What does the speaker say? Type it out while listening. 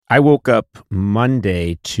I woke up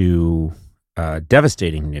Monday to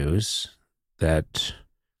devastating news that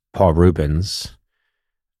Paul Reubens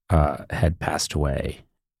had passed away.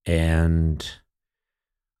 And,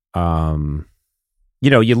 we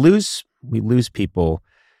lose people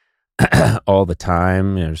all the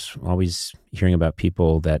time. There's always hearing about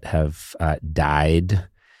people that have died.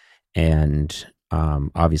 And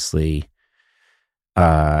obviously,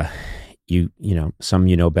 some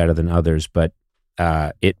better than others, but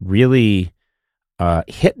it really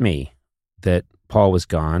hit me that Paul was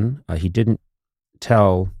gone. He didn't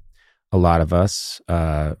tell a lot of us,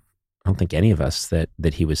 I don't think any of us, that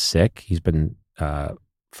he was sick. He's been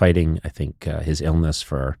fighting, I think, his illness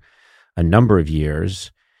for a number of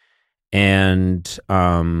years. And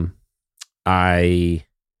I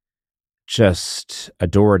just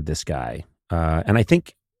adored this guy. And I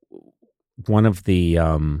think one of the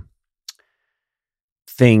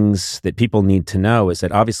things that people need to know is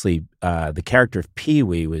that obviously the character of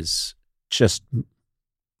Pee-wee was just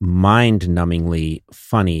mind-numbingly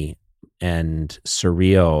funny and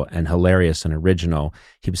surreal and hilarious and original.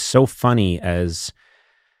 He was so funny as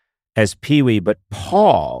Pee-wee, but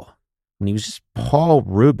Paul, when he was just Paul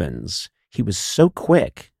Reubens, he was so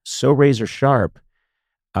quick, so razor sharp,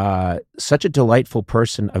 such a delightful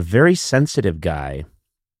person, a very sensitive guy.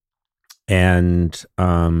 And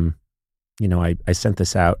I sent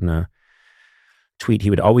this out in a tweet. He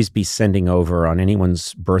would always be sending over on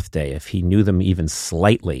anyone's birthday. If he knew them even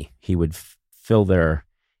slightly, he would fill their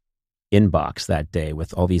inbox that day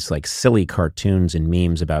with all these like silly cartoons and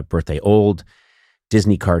memes about birthday, old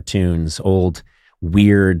Disney cartoons, old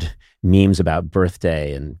weird memes about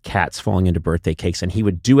birthday and cats falling into birthday cakes. And he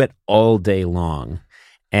would do it all day long.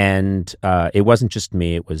 And it wasn't just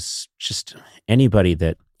me. It was just anybody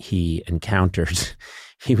that he encountered.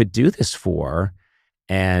 He would do this for,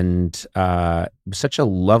 and such a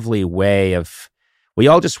lovely way of, we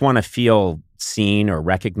all just want to feel seen or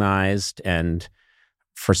recognized, and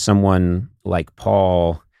for someone like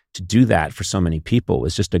Paul to do that for so many people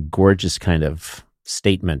was just a gorgeous kind of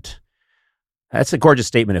statement. That's a gorgeous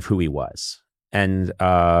statement of who he was. And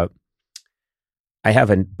I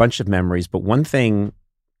have a bunch of memories, but one thing,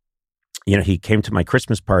 he came to my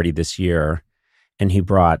Christmas party this year, and he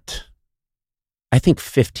brought, I think,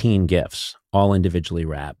 15 gifts, all individually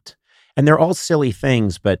wrapped. And they're all silly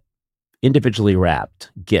things, but individually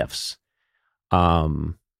wrapped gifts.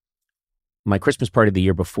 My Christmas party the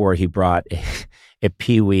year before, he brought a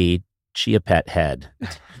Pee-wee Chia Pet head.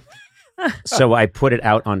 So I put it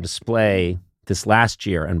out on display this last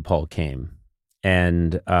year, and Paul came.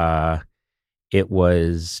 And it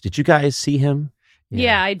was, did you guys see him?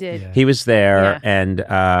 Yeah, I did. Yeah. He was there,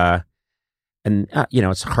 yeah. And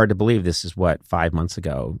it's hard to believe this is 5 months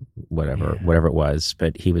ago, whatever it was,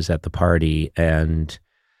 but he was at the party, and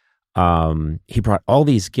he brought all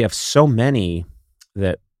these gifts, so many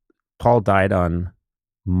that Paul died on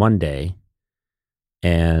Monday,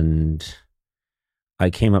 and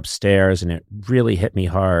I came upstairs and it really hit me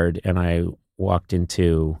hard, and I walked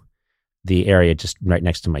into the area just right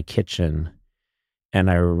next to my kitchen, and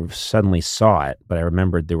I suddenly saw it, but I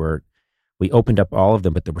remembered we opened up all of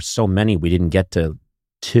them, but there were so many we didn't get to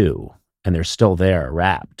 2, and they're still there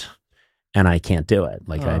wrapped, and I can't do it.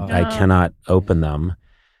 Like I cannot open them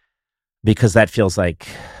because that feels like,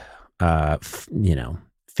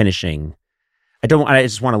 finishing. I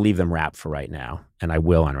just want to leave them wrapped for right now, and I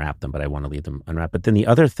will unwrap them, but I want to leave them unwrapped. But then the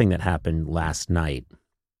other thing that happened last night,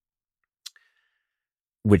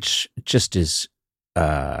 which just is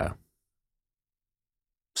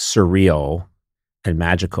surreal and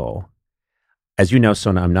magical. As you know,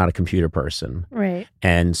 Sona, I'm not a computer person. Right.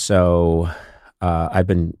 And so I've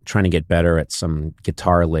been trying to get better at some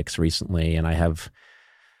guitar licks recently, and I have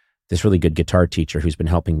this really good guitar teacher who's been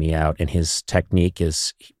helping me out, and his technique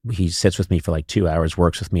is he sits with me for like 2 hours,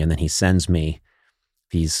 works with me, and then he sends me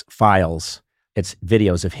these files. It's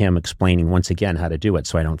videos of him explaining once again how to do it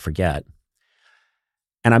so I don't forget.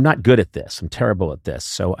 And I'm not good at this. I'm terrible at this.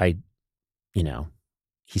 So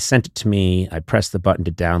he sent it to me. I pressed the button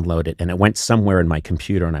to download it, and it went somewhere in my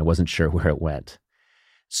computer, and I wasn't sure where it went.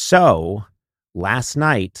 So last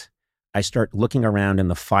night, I start looking around in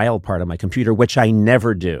the file part of my computer, which I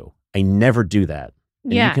never do. I never do that.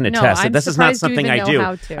 And you can attest that this is not something I do.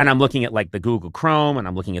 And I'm looking at like the Google Chrome, and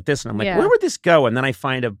I'm looking at this, and I'm like, where would this go? And then I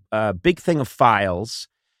find a big thing of files,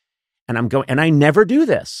 and I'm going, and I never do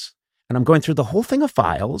this. And I'm going through the whole thing of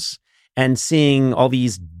files, and seeing all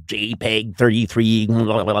these JPEG 33,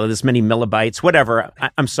 this many millibytes, whatever.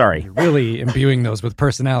 I'm sorry. You're really imbuing those with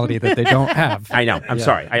personality that they don't have. I know. I'm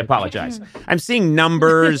sorry. I apologize. I'm seeing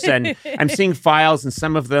numbers and I'm seeing files, and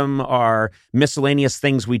some of them are miscellaneous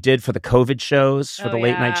things we did for the COVID shows, for the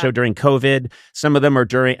late night show during COVID. Some of them are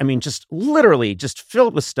just literally just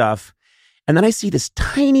filled with stuff. And then I see this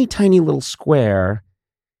tiny, tiny little square,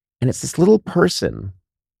 and it's this little person.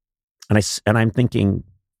 And I'm thinking,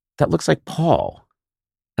 that looks like Paul.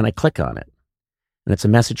 And I click on it. And it's a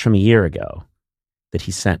message from a year ago that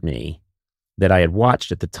he sent me that I had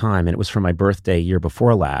watched at the time. And it was for my birthday year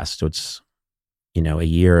before last. So it's, a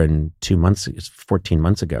year and 2 months, 14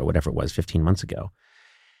 months ago, whatever it was, 15 months ago.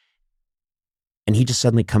 And he just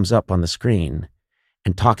suddenly comes up on the screen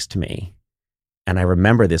and talks to me. And I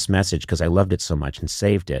remember this message because I loved it so much and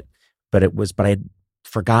saved it. But I had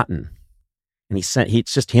forgotten. And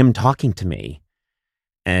it's just him talking to me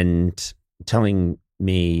and telling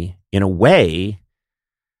me, in a way,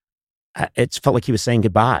 it felt like he was saying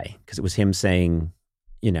goodbye, because it was him saying,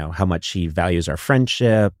 how much he values our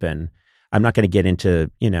friendship. And I'm not going to get into,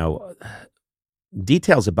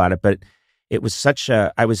 details about it, but it was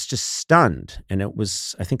I was just stunned. And it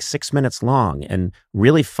was, I think, 6 minutes long and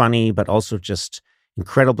really funny, but also just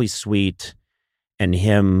incredibly sweet. And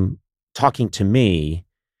him talking to me.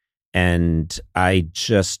 And when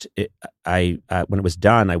it was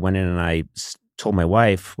done, I went in and I told my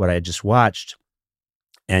wife what I had just watched.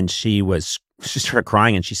 And she started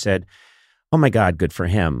crying, and she said, "Oh my God, good for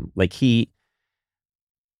him." Like he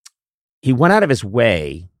went out of his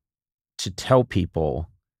way to tell people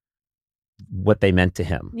what they meant to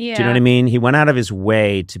him. Yeah. Do you know what I mean? He went out of his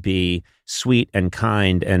way to be sweet and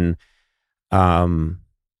kind. And, I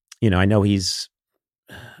know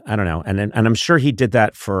I don't know. And I'm sure he did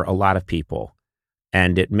that for a lot of people.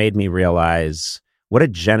 And it made me realize what a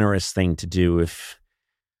generous thing to do if,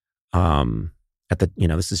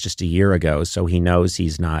 this is just a year ago, so he knows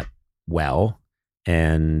he's not well.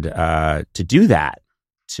 And to do that,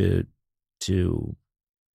 to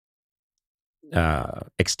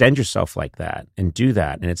extend yourself like that and do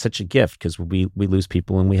that. And it's such a gift, because we lose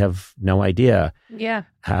people and we have no idea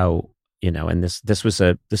how, and this was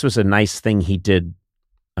a nice thing he did.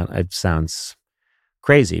 It sounds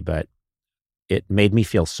crazy, but it made me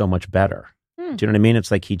feel so much better. Do you know what I mean?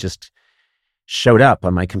 It's like he just showed up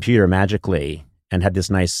on my computer magically and had this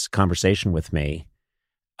nice conversation with me.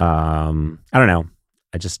 I don't know.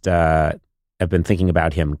 I just I've been thinking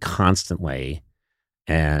about him constantly,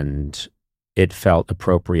 and it felt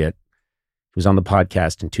appropriate. He was on the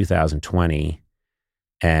podcast in 2020.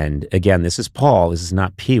 And again, this is Paul. This is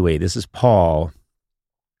not Pee-wee. This is Paul.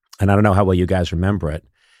 And I don't know how well you guys remember it,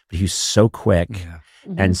 but he was so quick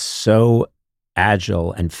and so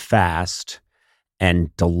agile and fast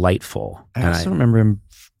and delightful. I also remember him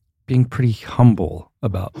being pretty humble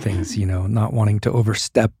about things, not wanting to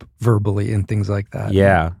overstep verbally and things like that.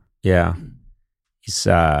 Yeah. He's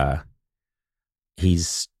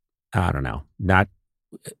I don't know,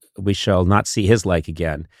 we shall not see his like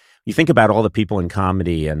again. You think about all the people in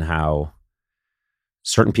comedy and how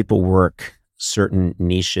certain people work certain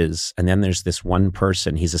niches, and then there's this one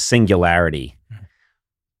person. He's a singularity.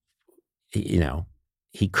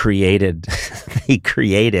 He created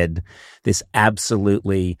this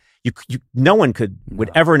absolutely, no one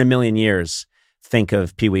would ever in a million years think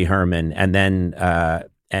of Pee Wee Herman. And then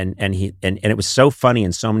and it was so funny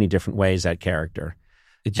in so many different ways, that character.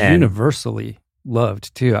 It's universally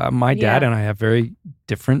loved too. My dad and I have very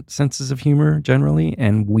different senses of humor generally,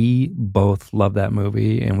 and we both love that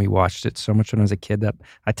movie, and we watched it so much when I was a kid that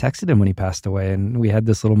I texted him when he passed away, and we had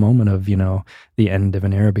this little moment of, the end of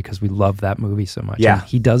an era, because we love that movie so much. Yeah.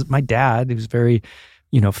 And my dad, who's very,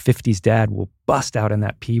 50s dad, will bust out in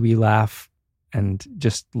that Pee-wee laugh and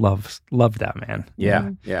just love that man.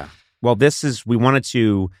 Yeah. Yeah. Well, we wanted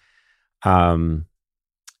to, in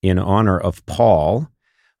honor of Paul,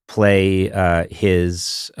 play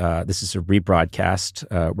this is a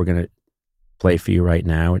rebroadcast we're going to play for you right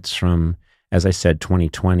now. It's from, as I said,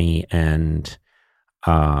 2020. And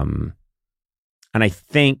I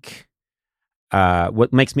think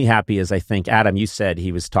what makes me happy is, I think, Adam, you said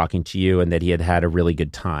he was talking to you and that he had a really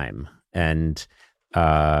good time. And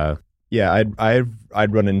I'd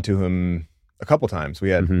run into him a couple times. We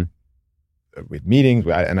had with meetings,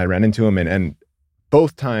 and I ran into him, and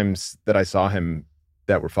both times that I saw him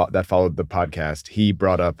that followed the podcast, he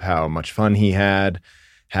brought up how much fun he had,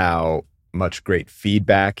 how much great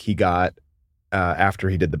feedback he got after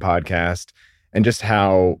he did the podcast, and just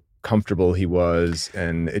how comfortable he was,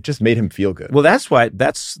 and it just made him feel good. Well, that's why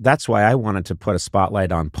I wanted to put a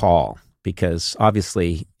spotlight on Paul, because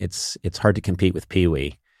obviously it's hard to compete with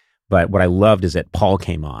Pee-wee. But what I loved is that Paul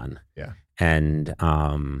came on. Yeah. And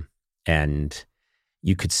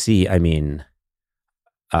you could see, I mean,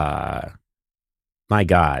 my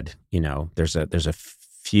God, there's a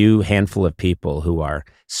few handful of people who are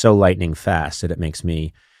so lightning fast that it makes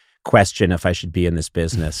me question if I should be in this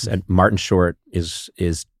business. And Martin Short is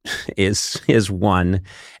one,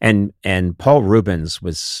 and Paul Reubens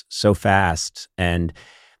was so fast and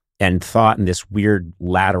thought in this weird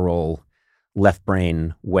lateral left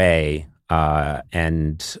brain way,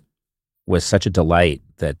 and was such a delight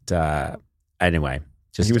that anyway.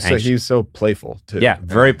 Just he was so playful too. Yeah,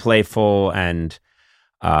 very playful, and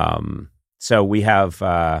so we have.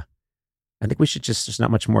 I think we should there's not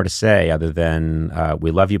much more to say other than we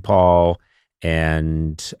love you, Paul,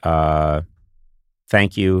 and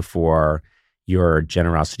thank you for your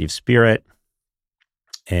generosity of spirit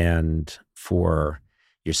and for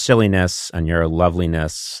your silliness and your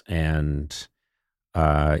loveliness. And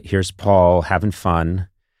here's Paul having fun,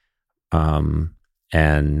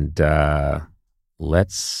 and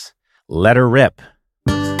let's let her rip.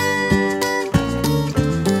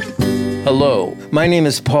 Hello, my name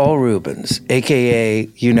is Paul Reubens, a.k.a.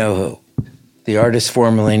 You-Know-Who, the artist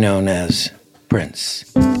formerly known as Prince.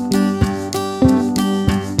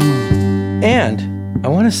 And I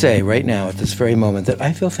want to say right now at this very moment that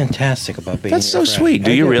I feel fantastic about being That's so sweet.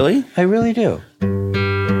 Do you really? I really do.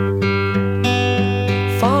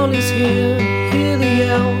 Fall is here, hear the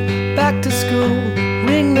yell, back to school,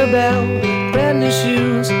 ring the bell, brand new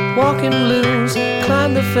shoes, walking blues,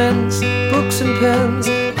 climb the fence, books and pens.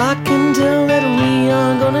 I can tell that we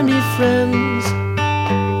are gonna be friends.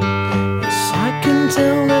 Yes, I can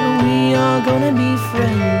tell that we are gonna be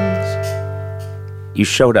friends. You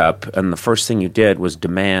showed up, and the first thing you did was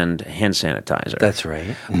demand hand sanitizer. That's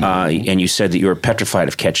right. And you said that you were petrified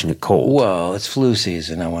of catching a cold. Well, it's flu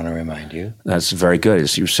season, I want to remind you. That's very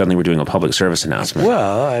good. You suddenly were doing a public service announcement.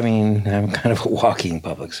 Well, I mean, I'm kind of a walking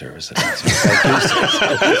public service announcement.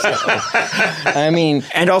 I mean...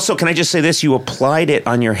 And also, can I just say this? You applied it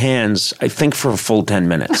on your hands, I think, for a full 10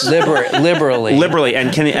 minutes. Liberally. Liberally.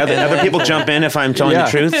 And can other people jump in if I'm telling the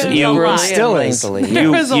truth? You still is.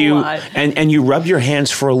 And you rubbed your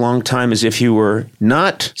hands for a long time as if you were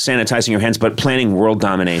not sanitizing your hands, but planning world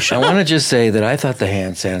domination. I want to just say that I thought the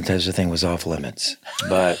hand sanitizer thing was off limits,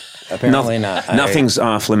 but apparently not. Nothing's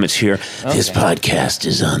off limits here. Okay. This podcast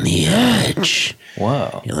is on the edge.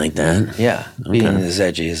 Wow. You like that? Yeah. Okay. Being as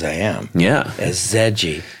edgy as I am. Yeah. As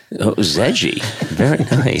zedgy. Oh, zedgy. Very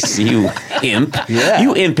nice. You imp. Yeah.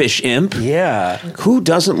 You impish imp. Yeah. Who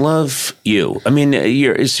doesn't love you? I mean,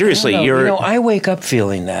 I wake up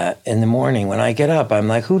feeling that in the morning when I get up. I'm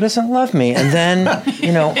like, who doesn't love me? And then,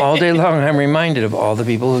 all day long I'm reminded of all the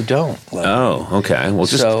people who don't love me. Oh, okay. Well,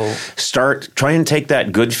 just try and take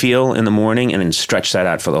that good feel in the morning and then stretch that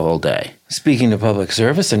out for the whole day. Speaking of public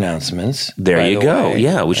service announcements. There you go.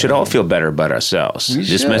 Yeah, we should all feel better about ourselves.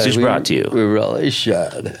 This message brought to you. We really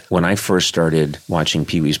should. When I first started watching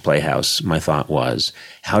Pee-wee's Playhouse, my thought was,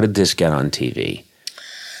 how did this get on TV?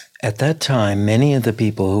 At that time, many of the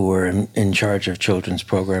people who were in charge of children's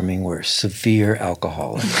programming were severe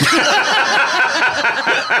alcoholics.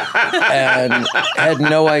 And had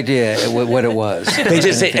no idea what it was. They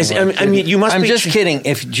just say, you must I'm be... just kidding.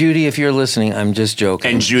 If you're listening, I'm just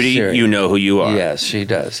joking. And Judy, sure. You know who you are. Yes, she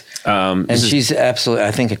does. And she's absolutely,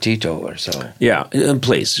 I think, a teetotaler, so. Yeah,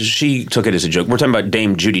 please. She took it as a joke. We're talking about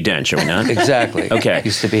Dame Judi Dench, are we not? Exactly. Okay.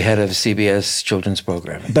 Used to be head of CBS children's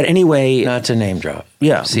programming. But anyway... Not to name drop.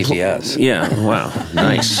 Yeah. CBS. Yeah, wow.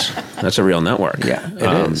 Nice. That's a real network. Yeah,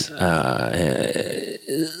 it is.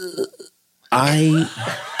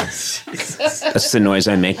 That's the noise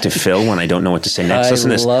I make to Phil when I don't know what to say next. Listen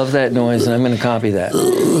to this. I love that noise, and I'm going to copy that.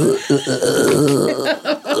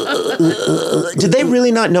 Did they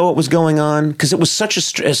really not know what was going on? Because it was such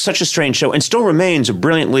a strange show, and still remains a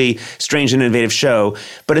brilliantly strange and innovative show.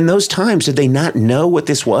 But in those times, did they not know what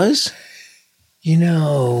this was?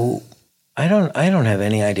 I don't have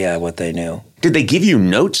any idea what they knew. Did they give you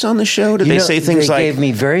notes on the show? Did they say things like... They gave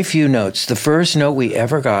me very few notes. The first note we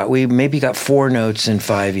ever got, we maybe got 4 notes in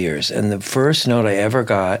 5 years. And the first note I ever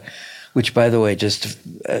got, which, by the way, just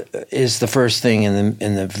is the first thing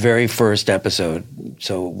in the very first episode,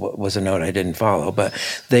 so was a note I didn't follow. But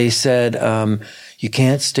they said, you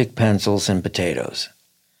can't stick pencils in potatoes.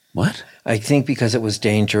 What? I think because it was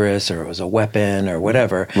dangerous or it was a weapon or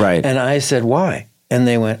whatever. Right. And I said, why? And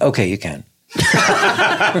they went, okay, you can.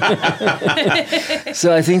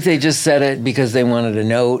 So I think they just said it because they wanted a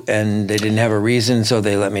note and they didn't have a reason, so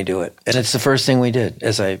they let me do it. And it's the first thing we did,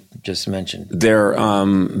 as I just mentioned.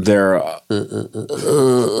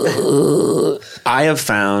 I have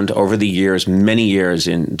found over the years, many years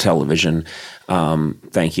in television,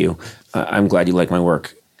 thank you. I'm glad you like my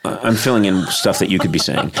work. I'm filling in stuff that you could be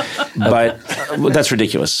saying. But that's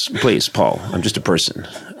ridiculous. Please, Paul, I'm just a person.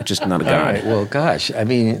 I'm just not a guy. All right. Well, gosh, I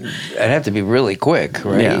mean, I'd have to be really quick,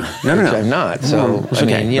 right? Yeah. No. I'm not. So, It's I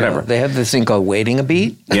okay. mean, you Whatever. know, they have this thing called waiting a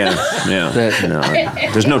beat. Yeah. No,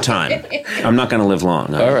 there's no time. I'm not going to live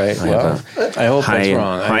long. All right. I hope that's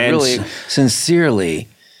wrong. I really sincerely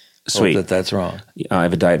hope that that's wrong. I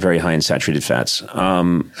have a diet very high in saturated fats.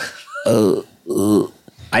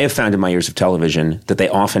 I have found in my years of television that they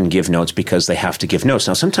often give notes because they have to give notes.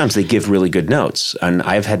 Now, sometimes they give really good notes, and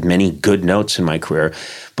I've had many good notes in my career,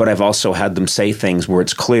 but I've also had them say things where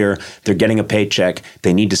it's clear they're getting a paycheck,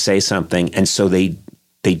 they need to say something, and so they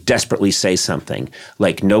desperately say something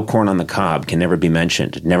like no corn on the cob can never be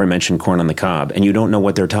mentioned. Never mention corn on the cob. And you don't know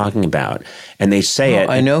what they're talking about. And they say it.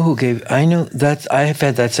 I know that. I have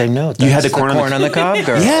had that same note. That's You had the corn on the cob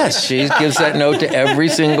girl. Yes. She gives that note to every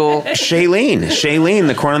single. Shailene,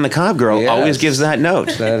 the corn on the cob girl, always gives that note.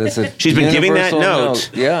 That is a She's been giving that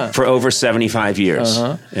note Yeah. for over 75 years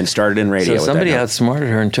and started in radio. So somebody with that note. outsmarted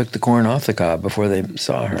her and took the corn off the cob before they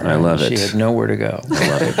saw her. I love it. She had nowhere to go. I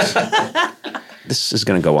love it. This is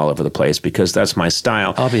going to go all over the place because that's my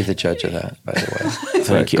style. I'll be the judge of that, by the way.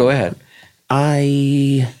 Thank you. Go ahead.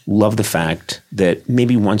 I love the fact that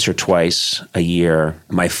maybe once or twice a year,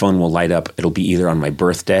 my phone will light up. It'll be either on my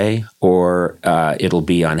birthday or it'll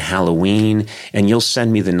be on Halloween. And you'll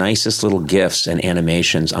send me the nicest little gifts and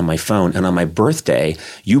animations on my phone. And on my birthday,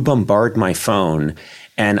 you bombard my phone.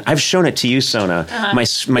 And I've shown it to you, Sona. My It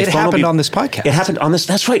phone will happened on this podcast. It happened on this.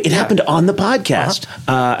 That's right. It happened on the podcast.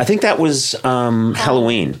 I think that was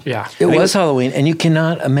Halloween. Yeah. It was Halloween, and you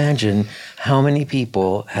cannot imagine how many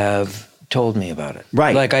people have told me about it.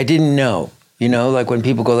 Right. Like, I didn't know. You know, like when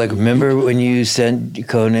people go like, remember when you sent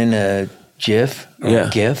Conan a GIF? Or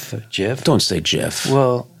GIF? Don't say GIF.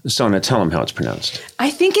 Well, Sona, tell him how it's pronounced.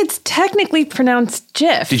 I think it's technically pronounced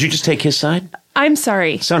GIF. Did you just take his side? I'm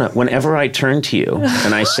sorry. Sona, whenever I turn to you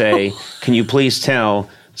and I say, can you please tell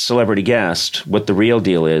celebrity guest what the real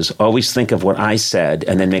deal is, always think of what I said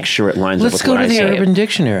and then make sure it lines up let's with go what to I the say. Urban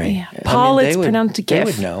Dictionary. Yeah. Paul, it's pronounced a They GIF.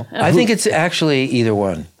 would know. I think it's actually either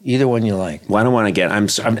one. Either one you like. Well, I don't want to get.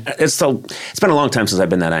 It's been a long time since I've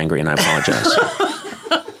been that angry, and I apologize.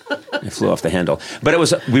 I flew off the handle.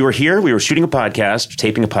 But we were here, we were shooting a podcast,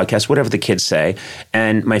 taping a podcast, whatever the kids say,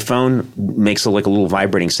 and my phone makes like a little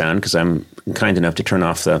vibrating sound because I'm kind enough to turn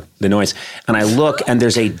off the noise. And I look, and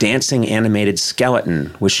there's a dancing animated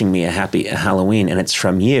skeleton wishing me a happy Halloween, and it's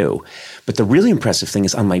from you. But the really impressive thing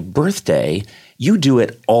is on my birthday, you do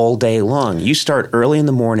it all day long. You start early in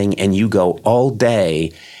the morning, and you go all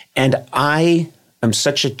day. And I am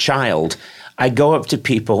such a child. I go up to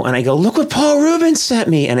people and I go, look what Paul Reubens sent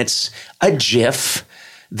me. And it's a GIF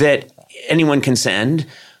that anyone can send.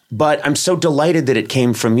 But I'm so delighted that it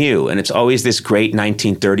came from you. And it's always this great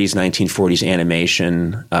 1930s, 1940s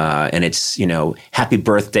animation. And it's, happy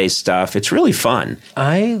birthday stuff. It's really fun.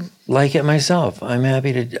 I like it myself. I'm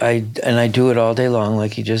happy to, I do it all day long,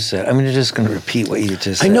 like you just said. I'm just going to repeat what you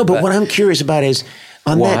just said. I know, but what I'm curious about is,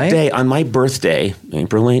 on that day, on my birthday,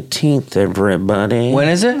 April 18th, everybody. When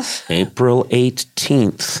is it? April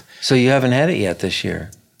 18th. So you haven't had it yet this year?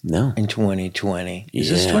 No. In 2020. Is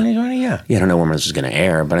this 2020? Yeah. Yeah, I don't know when this is going to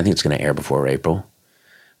air, but I think it's going to air before April.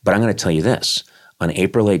 But I'm going to tell you this. On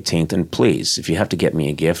April 18th, and please, if you have to get me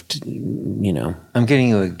a gift, I'm getting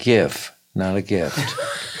you a GIF, not a gift.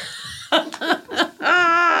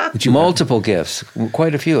 Multiple gifts.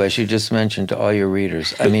 Quite a few, as you just mentioned to all your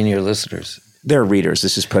readers. Your listeners. They're readers.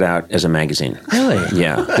 This is put out as a magazine. Really?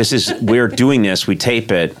 Yeah. We're doing this. We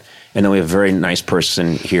tape it, and then we have a very nice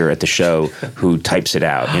person here at the show who types it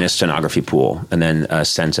out in a stenography pool and then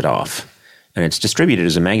sends it off. And it's distributed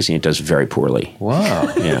as a magazine. It does very poorly.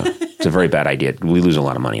 Wow. Yeah. It's a very bad idea. We lose a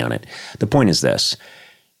lot of money on it. The point is this.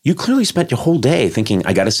 You clearly spent your whole day thinking,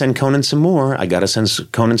 I got to send Conan some more. I got to send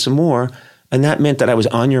Conan some more. And that meant that I was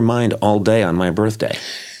on your mind all day on my birthday.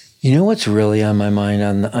 You know what's really on my mind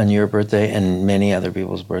on your birthday and many other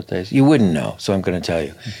people's birthdays? You wouldn't know, so I'm going to tell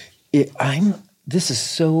you. This is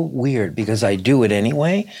so weird because I do it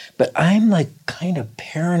anyway, but I'm like kind of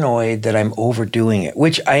paranoid that I'm overdoing it,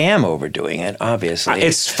 which I am overdoing it, obviously.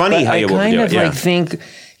 It's funny how you overdo it. I kind of think,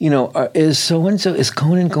 is so-and-so, is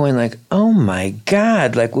Conan going like, oh my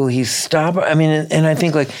God, like, will he stop? And I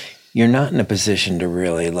think like, you're not in a position to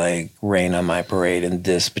really like rain on my parade in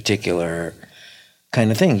this particular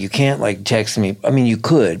kind of thing. You can't like text me. I mean, you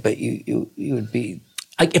could, but you would be.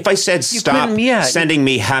 If I said stop sending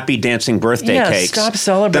me happy dancing birthday cakes, stop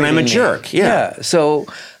celebrating. Then I'm a jerk. Yeah. So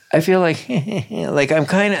I feel like I'm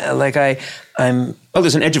kind of like I'm. Oh,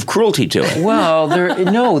 there's an edge of cruelty to it. Well,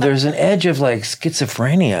 there's an edge of like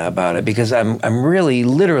schizophrenia about it because I'm really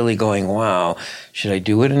literally going, wow, should I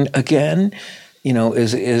do it again?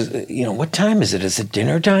 Is what time is it? Is it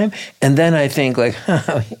dinner time? And then I think like,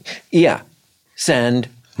 yeah, send.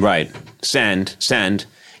 Right. Send.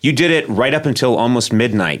 You did it right up until almost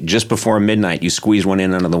midnight. Just before midnight, you squeezed one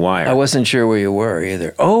in under the wire. I wasn't sure where you were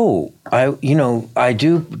either. Oh, I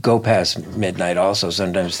do go past midnight also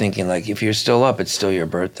sometimes thinking like if you're still up, it's still your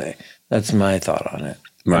birthday. That's my thought on it.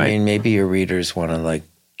 Right. I mean, maybe your readers want to like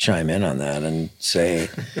chime in on that and say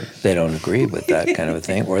they don't agree with that kind of a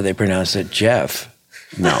thing, or they pronounce it Jeff.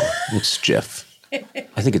 No, it's Jiff.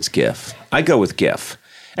 I think it's GIF. I go with GIF.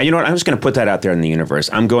 And you know what? I'm just going to put that out there in the universe.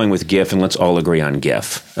 I'm going with GIF, and let's all agree on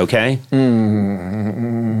GIF. Okay?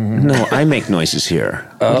 No, I make noises here.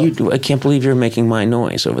 What do you do? I can't believe you're making my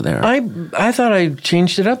noise over there. I thought I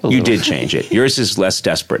changed it up a little. You did change it. Yours is less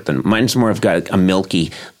desperate than mine's. More of got a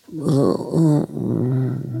milky.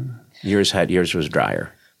 Yours was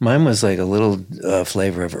drier. Mine was like a little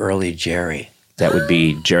flavor of early Jerry. That would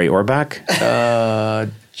be Jerry Orbach?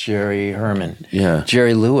 Jerry Herman. Yeah.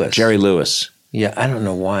 Jerry Lewis. Jerry Lewis. Yeah, I don't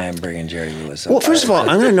know why I'm bringing Jerry Lewis up. Well, first of all,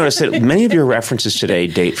 I'm going to notice that many of your references today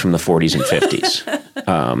date from the 40s and 50s,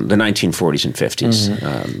 the 1940s and 50s.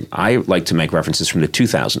 Mm-hmm. I like to make references from the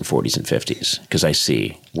 2040s and 50s because I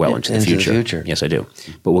see well into the future. Yes, I do.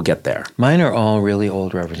 But we'll get there. Mine are all really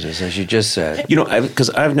old references, as you just said. Because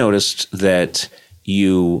I've noticed that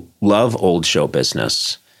you love old show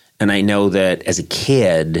business, and I know that as a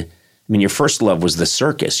kid, I mean, your first love was the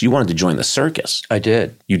circus. You wanted to join the circus. I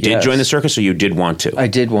did. You did join the circus, or you did want to? I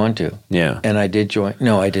did want to. Yeah. And I did join.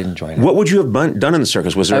 No, I didn't join it. What would you have done in the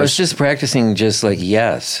circus? I was just practicing just like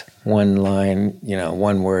yes, one line,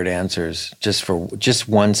 one word answers just for just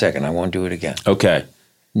 1 second. I won't do it again. Okay.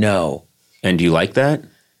 No. And do you like that?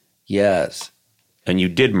 Yes. And you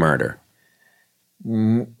did murder.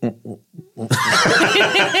 But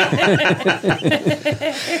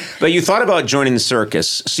you thought about joining the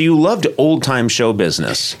circus, so you loved old-time show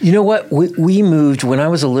business. You know what? We moved, when I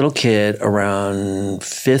was a little kid, around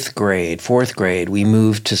fourth grade, we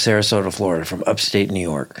moved to Sarasota, Florida from upstate New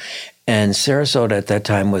York. And Sarasota at that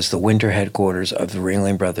time was the winter headquarters of the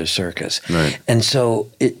Ringling Brothers Circus. Right. And so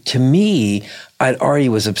to me, I already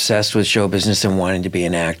was obsessed with show business and wanting to be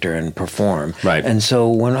an actor and perform. Right. And so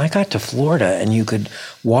when I got to Florida and you could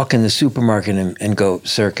walk in the supermarket and go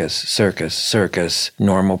circus,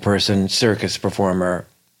 normal person, circus performer,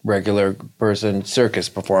 regular person, circus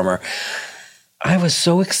performer, I was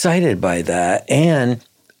so excited by that. And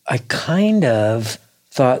I kind of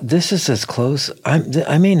thought, this is as close.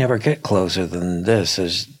 I may never get closer than this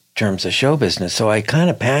as terms of show business. So I kind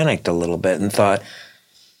of panicked a little bit and thought,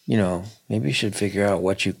 maybe you should figure out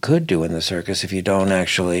what you could do in the circus if you don't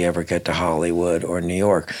actually ever get to Hollywood or New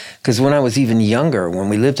York. Because when I was even younger, when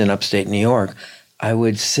we lived in upstate New York, I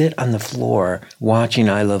would sit on the floor watching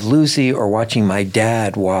I Love Lucy or watching my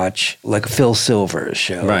dad watch like Phil Silver's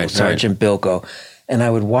show, Sergeant Bilko. And I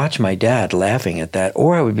would watch my dad laughing at that,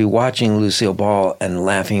 or I would be watching Lucille Ball and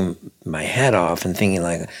laughing my head off and thinking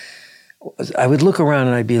like, I would look around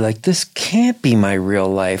and I'd be like, this can't be my real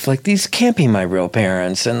life. Like, these can't be my real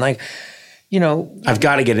parents. And like, I've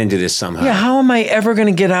got to get into this somehow. Yeah, how am I ever going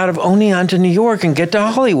to get out of Oneonta to New York and get to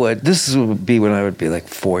Hollywood? This would be when I would be like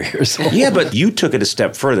 4 years old. Yeah, but you took it a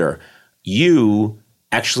step further. You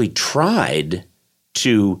actually tried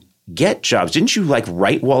to get jobs. Didn't you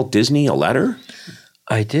write Walt Disney a letter?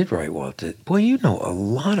 I did write Walt Disney. Boy, you know a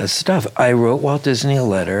lot of stuff. I wrote Walt Disney a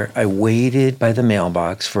letter. I waited by the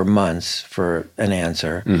mailbox for months for an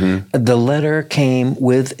answer. Mm-hmm. The letter came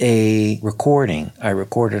with a recording. I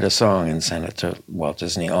recorded a song and sent it to Walt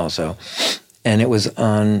Disney also. And it was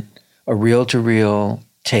on a reel-to-reel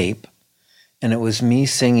tape. And it was me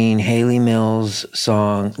singing Haley Mills'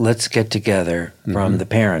 song, Let's Get Together, from The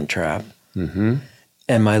Parent Trap. Mm-hmm.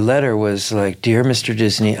 And my letter was like, Dear Mr.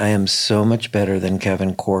 Disney, I am so much better than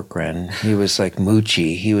Kevin Corcoran. He was like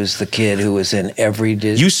Moochie. He was the kid who was in every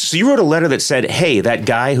Disney. So you wrote a letter that said, hey, that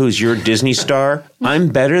guy who's your Disney star, I'm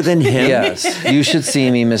better than him? Yes. You should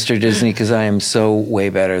see me, Mr. Disney, because I am so way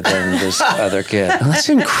better than this other kid. Oh, that's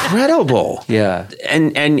incredible. Yeah.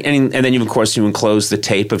 And then you, of course, you enclose the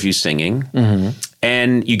tape of you singing. Mm-hmm.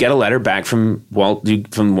 And you get a letter back from Walt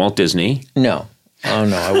Disney. No. Oh,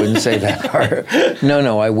 no, I wouldn't say that part.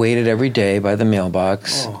 No, I waited every day by the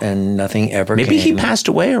mailbox, and nothing ever came. Maybe he passed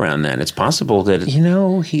away around then. It's possible that...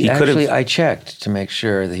 he actually, I checked to make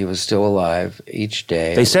sure that he was still alive each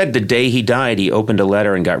day. They said the day he died, he opened a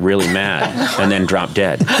letter and got really mad and then dropped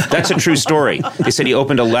dead. That's a true story. They said he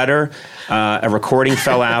opened a letter, a recording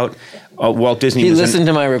fell out. Walt Disney He listened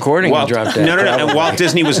to my recording and dropped dead. No. And Walt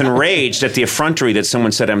Disney was enraged at the effrontery that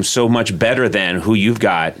someone said, I'm so much better than who you've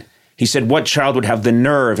got. He said, what child would have the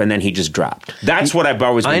nerve? And then he just dropped. That's what I've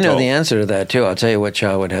always been told. I know the answer to that, too. I'll tell you what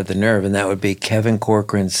child would have the nerve, and that would be Kevin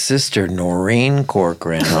Corcoran's sister, Noreen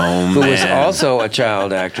Corcoran, who was also a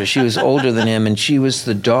child actress. She was older than him, and she was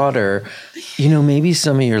the daughter. Maybe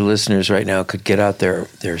some of your listeners right now could get out their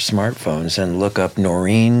smartphones and look up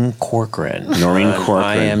Noreen Corcoran. Noreen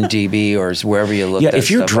Corcoran. IMDb or wherever you look that stuff if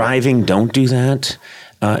you're driving, don't do that.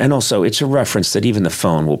 And also, it's a reference that even the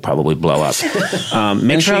phone will probably blow up.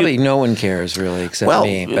 No one cares, really, except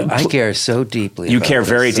me. But I care so deeply. You care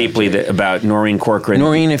very deeply about Noreen Corcoran.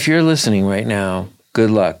 Noreen, if you're listening right now,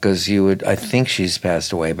 good luck, because I think she's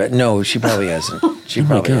passed away. But no, she probably hasn't. She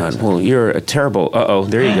probably hasn't. Well, you're a terrible...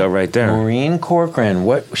 there you go, right there. Noreen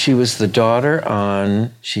Corcoran. She was the daughter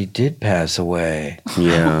on... She did pass away.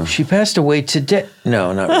 Yeah. She passed away today.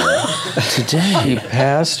 No, not really. Today. She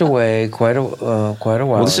passed away quite a while ago.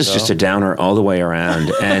 Well, this is just a downer all the way around.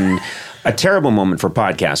 And a terrible moment for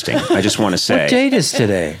podcasting, I just want to say. What date is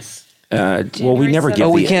today? Well, we never get.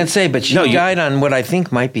 We can't say, but she died on what I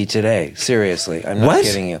think might be today. Seriously, I'm not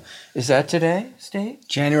kidding you. Is that today, Steve?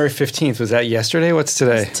 January 15th. Was that yesterday? What's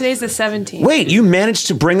today? Today's the 17th. Wait, you managed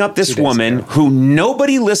to bring up this woman who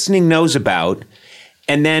nobody listening knows about,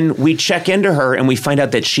 and then we check into her and we find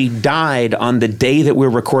out that she died on the day that we're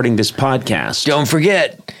recording this podcast. Don't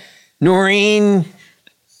forget, Noreen.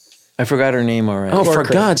 I forgot her name already. Oh, for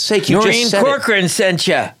God's sake, you Noreen just said Corcoran sent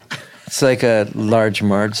you. It's like a Large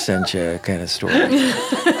Marge sent you kind of story.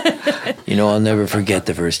 I'll never forget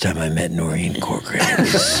the first time I met Noreen Corcoran. It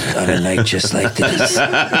was on a night just like this.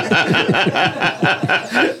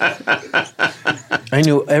 I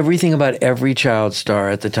knew everything about every child star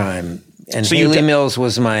at the time. And so Haley Mills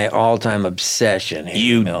was my all-time obsession.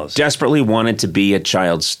 You desperately wanted to be a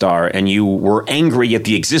child star, and you were angry at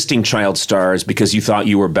the existing child stars because you thought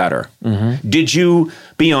you were better. Mm-hmm. Did you,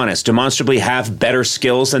 be honest, demonstrably have better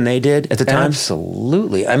skills than they did at the time?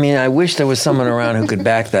 Absolutely. I mean, I wish there was someone around who could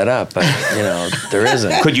back that up, but, there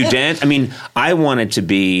isn't. Could you dance? I mean, I wanted to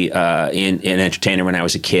be an entertainer when I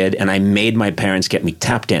was a kid, and I made my parents get me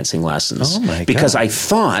tap dancing lessons. Oh, my God. Because I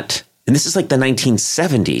thought... And this is like the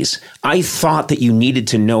 1970s. I thought that you needed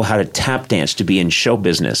to know how to tap dance to be in show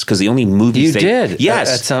business because the only movies you did.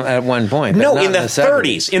 Yes, at one point. No, in the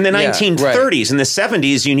 30s, in the 1930s, right. In the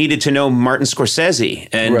 70s, you needed to know Martin Scorsese,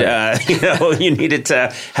 and right. You needed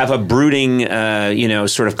to have a brooding,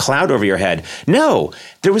 sort of cloud over your head. No,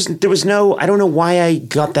 there was no. I don't know why I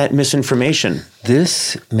got that misinformation.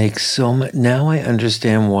 This makes so much. Now I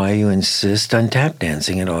understand why you insist on tap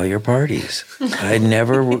dancing at all your parties. I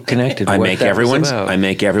never connected. I make everyone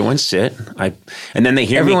sit. And then they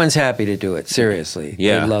hear Everyone's happy to do it. Seriously,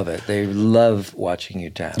 yeah. They love it. They love watching you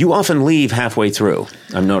tap. You often leave halfway through.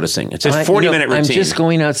 I'm noticing it's a 40-minute routine. I'm just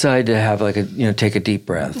going outside to have take a deep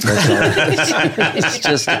breath. That's all. It's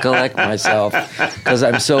just to collect myself because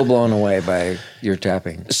I'm so blown away by your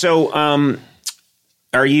tapping. So.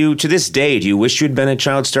 Are you, to this day, do you wish you'd been a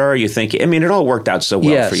child star? Or you think, it all worked out so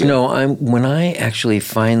well for you? No, when I actually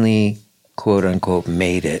finally, quote unquote,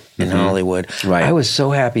 made it in Hollywood, right. I was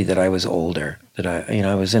so happy that I was older, that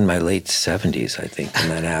I was in my late 70s, I think, when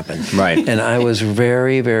that happened. Right. And I was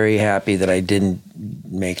very, very happy that I didn't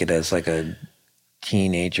make it as like a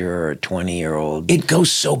teenager or a 20-year-old. It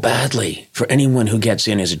goes so badly for anyone who gets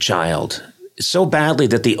in as a child. So badly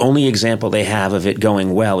that the only example they have of it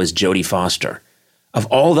going well is Jodie Foster. Of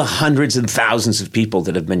all the hundreds and thousands of people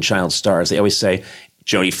that have been child stars, they always say,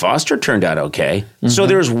 Jodie Foster turned out okay. Mm-hmm. So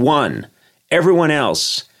there's one. Everyone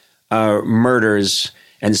else murders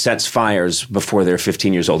and sets fires before they're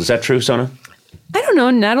 15 years old. Is that true, Sona? I don't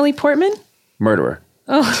know. Natalie Portman? Murderer.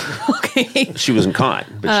 Oh, okay. She wasn't caught,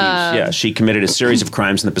 but she committed a series of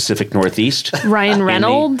crimes in the Pacific Northeast. Ryan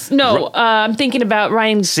Reynolds? I'm thinking about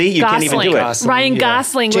Ryan Gosling. See, you can't even do it. Ryan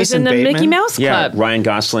Gosling was Jason in the Bateman? Mickey Mouse Club. Yeah, Ryan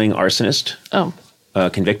Gosling, arsonist. Oh.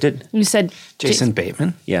 Convicted? You said... Jason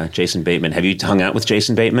Bateman? Yeah, Jason Bateman. Have you hung out with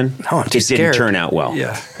Jason Bateman? No, I'm too scared. It didn't turn out well.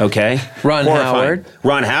 Yeah. Okay? Ron Howard?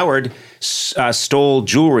 Ron Howard stole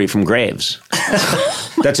jewelry from graves.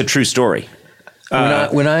 That's a true story.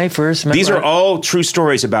 When I first met these are all true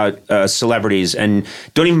stories about celebrities, and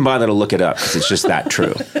don't even bother to look it up because it's just that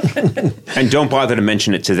true. And don't bother to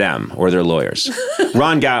mention it to them or their lawyers.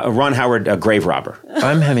 Ron Howard, a grave robber.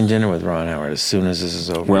 I'm having dinner with Ron Howard as soon as this is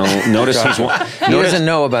over. Well, notice he doesn't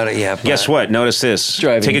know about it yet. Guess what? Notice this.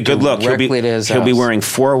 Take a good look. He'll be wearing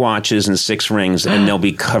 4 watches and 6 rings, and they'll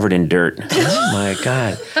be covered in dirt. Oh my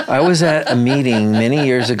God! I was at a meeting many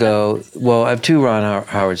years ago. Well, I have 2 Ron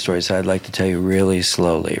Howard stories I'd like to tell you really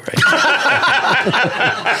slowly right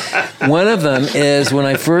now. One of them is when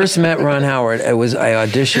I first met Ron Howard, I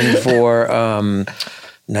auditioned for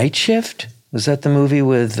Night Shift. Was that the movie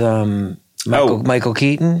with Michael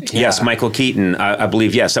Keaton? Yeah. Yes, Michael Keaton. I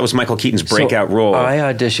believe, yes. That was Michael Keaton's breakout role. I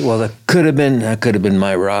auditioned. Well, that could have been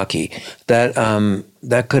my Rocky.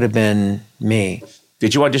 That could have been me.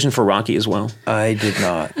 Did you audition for Rocky as well? I did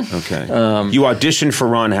not. Okay. You auditioned for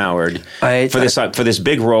Ron Howard for this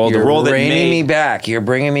big role. The role that bringing me back. You're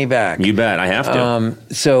bringing me back. You bet. I have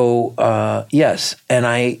to. Yes, and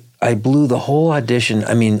I blew the whole audition.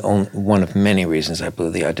 I mean, one of many reasons I blew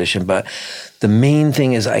the audition, but the main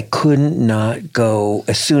thing is I couldn't not go.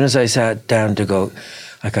 As soon as I sat down to go,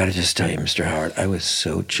 I got to just tell you, Mr. Howard, I was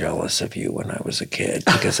so jealous of you when I was a kid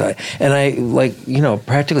because I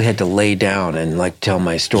practically had to lay down and tell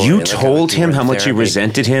my story. You told him how much you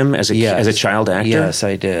resented him as a child actor? Yes,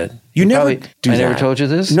 I did. You never do that. I never told you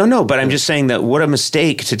this? No, but I'm just saying that what a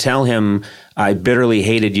mistake to tell him I bitterly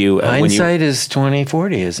hated you. Hindsight is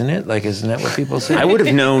 20/40, isn't it? Isn't that what people say? I would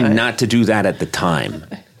have known not to do that at the time.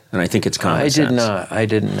 And I think it's common sense. I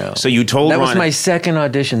didn't know. So you told Ron... That was my second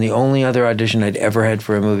audition. The only other audition I'd ever had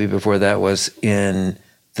for a movie before that was in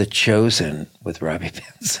The Chosen with Robbie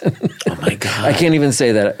Benson. Oh, my God. I can't even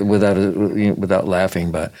say that without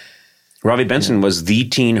laughing, but... Robbie Benson was the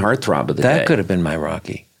teen heartthrob of the day. That could have been my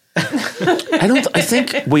Rocky. I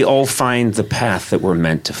think we all find the path that we're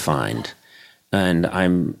meant to find. And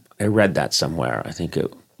I read that somewhere. I think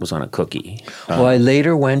it was on a cookie. Well, I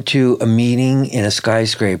later went to a meeting in a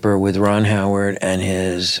skyscraper with Ron Howard and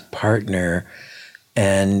his partner,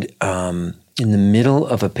 and in the middle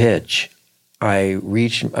of a pitch, I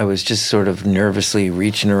was just sort of nervously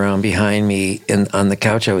reaching around behind me on the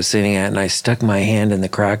couch I was sitting at, and I stuck my hand in the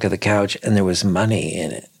crack of the couch, and there was money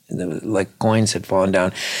in it. Coins had fallen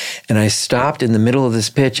down. And I stopped in the middle of this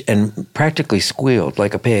pitch and practically squealed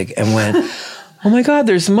like a pig and went... Oh my God,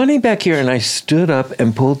 there's money back here. And I stood up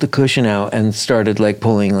and pulled the cushion out and started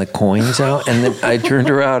pulling coins out. And then I turned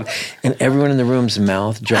around and everyone in the room's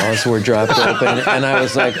jaws were dropped open. And I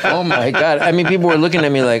was like, oh my God. I mean, people were looking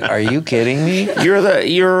at me like, are you kidding me?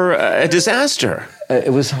 You're a disaster.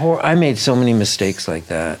 It was horrible. I made so many mistakes like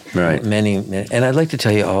that. Right. Many. And I'd like to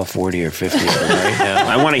tell you all 40 or 50 of them right now.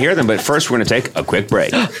 I want to hear them, but first we're going to take a quick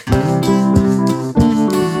break.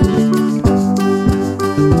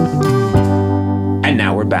 And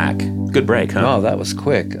now we're back. Good break, huh? Oh, that was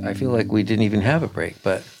quick. I feel like we didn't even have a break,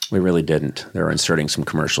 but... We really didn't. They're inserting some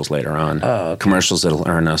commercials later on. Oh, okay. Commercials that'll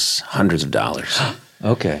earn us hundreds of dollars.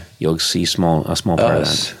 Okay. You'll see a small part of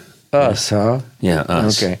that. Us, huh? Yeah,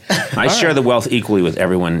 us. Okay. I share the wealth equally with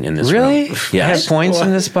everyone in this room. Really? Yes. You have points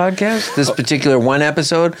in this podcast? This particular one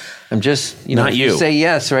episode? I'm just, not you. Say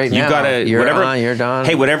yes right now. You're done.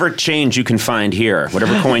 Hey, whatever change you can find here,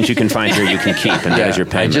 whatever coins you can find here, you can keep, and that is your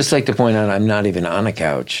payment. I'd just like to point out I'm not even on a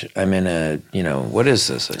couch. I'm in a, what is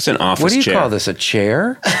this? It's an office chair. What do you call this, a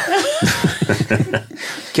chair?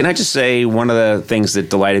 Can I just say one of the things that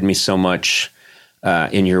delighted me so much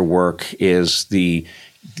in your work is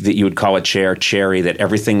that you would call a chair cherry, that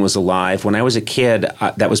everything was alive. When I was a kid,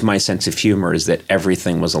 that was my sense of humor, is that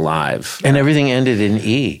everything was alive. And everything ended in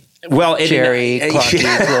E. Well, cherry, clocky,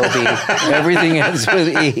 clovey, everything ends with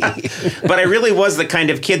E. But I really was the kind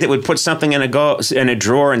of kid that would put something in a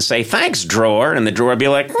drawer and say, "Thanks, drawer," and the drawer would be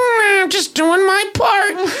like, "I'm just doing my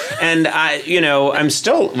part." And I'm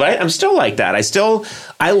still like that.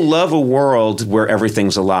 I love a world where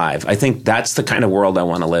everything's alive. I think that's the kind of world I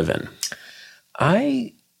want to live in.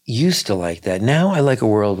 I used to like that. Now I like a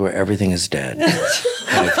world where everything is dead.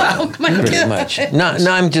 Oh my God. Pretty much. No,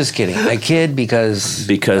 I'm just kidding. I kid because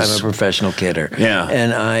I'm a professional kidder. Yeah.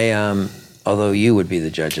 And I, although you would be the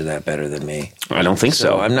judge of that better than me. I don't think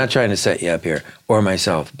so. I'm not trying to set you up here or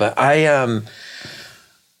myself, but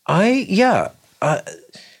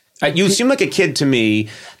you seem like a kid to me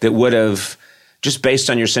that would have, just based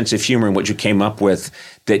on your sense of humor and what you came up with,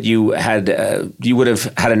 that you would have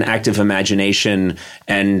had an active imagination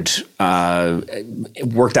and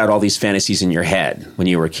worked out all these fantasies in your head when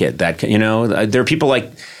you were a kid. There are people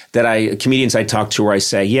comedians I talk to where I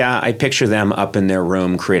say, yeah, I picture them up in their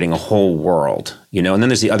room creating a whole world, and then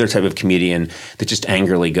there's the other type of comedian that just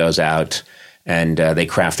angrily goes out and they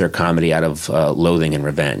craft their comedy out of loathing and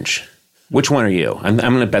revenge. Which one are you? I'm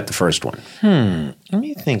going to bet the first one. Let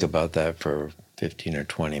me think about that for 15 or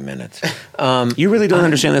 20 minutes. You really don't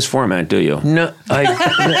understand this format, do you? No, I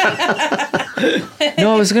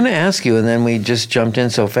was going to ask you, and then we just jumped in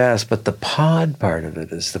so fast. But the pod part of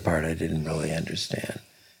it is the part I didn't really understand,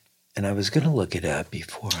 and I was going to look it up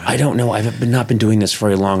before. I don't know. I've not been doing this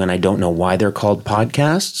very long, and I don't know why they're called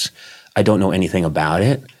podcasts. I don't know anything about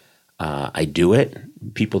it. I do it.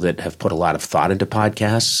 People that have put a lot of thought into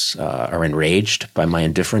podcasts are enraged by my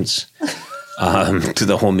indifference to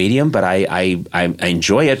the whole medium. But I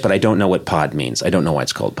enjoy it, but I don't know what pod means. I don't know why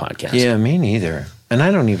it's called podcast. Yeah, me neither. And I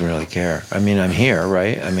don't even really care. I mean, I'm here,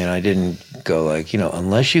 right? I mean, I didn't go like,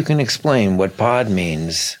 unless you can explain what pod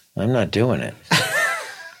means, I'm not doing it.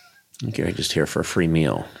 Okay, I'm just here for a free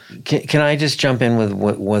meal. Can I just jump in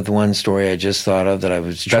with one story I just thought of that I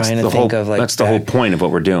was trying to think of? That's the whole point of what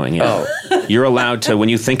we're doing. Yeah. Oh. You're allowed to, when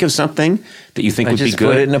you think of something that you think would be good. I just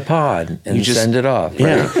put it in a pod and send it off.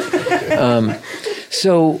 Right? Yeah.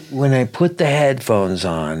 So when I put the headphones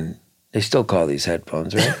on, they still call these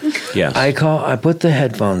headphones, right? Yes. I put the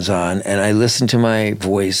headphones on and I listen to my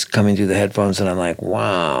voice coming through the headphones and I'm like,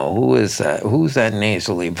 wow, who is that? Who's that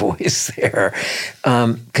nasally voice there?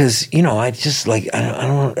 Because, I just I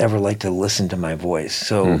don't ever like to listen to my voice.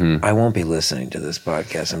 So I won't be listening to this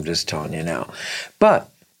podcast. I'm just telling you now. But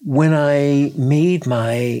when I made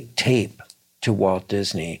my tape to Walt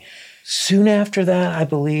Disney, soon after that,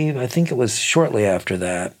 I think it was shortly after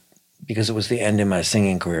that, because it was the end of my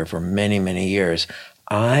singing career for many, many years,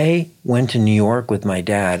 I went to New York with my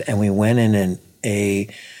dad, and we went in a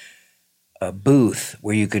booth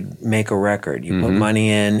where you could make a record. You put money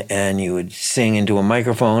in, and you would sing into a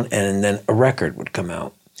microphone, and then a record would come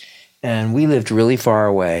out. And we lived really far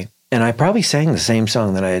away, and I probably sang the same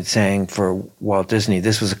song that I had sang for Walt Disney.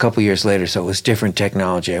 This was a couple years later, so it was different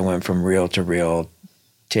technology. I went from reel-to-reel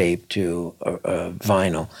tape to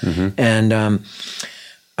vinyl. And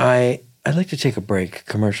I'd like to take a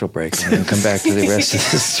commercial break, and then come back to the rest of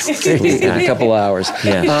this story in a couple hours.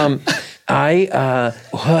 Yeah. I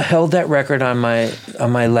held that record on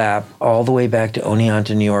my lap all the way back to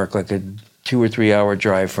Oneonta, New York, like a 2 or 3 hour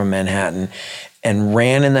drive from Manhattan, and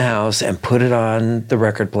ran in the house and put it on the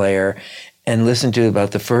record player and listened to about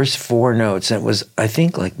the first 4 notes. And it was, I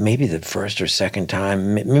think, like maybe the first or second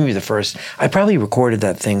time, maybe the first. I probably recorded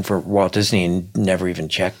that thing for Walt Disney and never even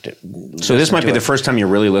checked it. So this might be the first time you're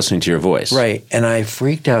really listening to your voice. Right. And I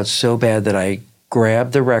freaked out so bad that I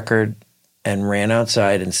grabbed the record and ran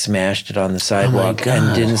outside and smashed it on the sidewalk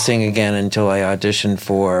and didn't sing again until I auditioned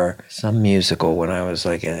for some musical when I was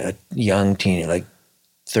like a young teen, like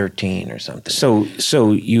 13 or something.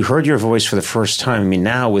 So you heard your voice for the first time. I mean,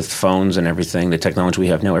 now with phones and everything, the technology we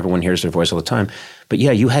have now, everyone hears their voice all the time. But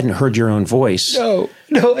yeah, you hadn't heard your own voice. No,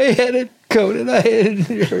 I hadn't, Conan. I hadn't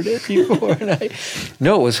heard it before.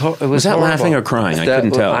 No, it was Was that horrible. Laughing or crying? I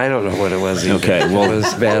couldn't tell. I don't know what it was either. Okay, well, it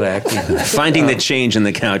was bad acting. Finding the change in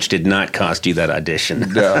the couch did not cost you that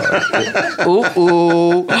audition. No.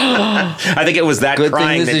 Ooh. I think it was that Good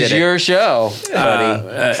crying thing that this is did your show,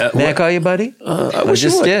 buddy. May I call you buddy? I wish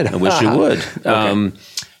you would. did. I wish you would. Okay.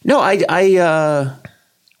 No, I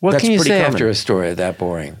What That's can you pretty say common. after a story that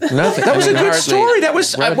boring? Nothing. That was a good story. That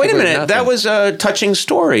was, wait a minute. nothing. That was a touching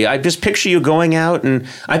story. I just picture you going out, and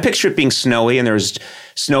I picture it being snowy, and there's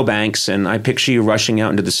snowbanks, and I picture you rushing out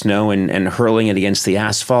into the snow and hurling it against the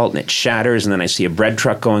asphalt, and it shatters, and then I see a bread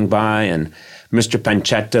truck going by, and Mr.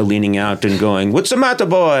 Pancetta leaning out and going, "What's the matter,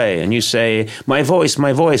 boy?" And you say, my voice,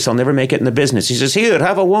 I'll never make it in the business. He says, "Here,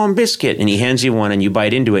 have a warm biscuit." And he hands you one, and you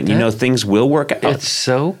bite into it, and you know things will work out. It's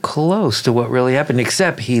so close to what really happened,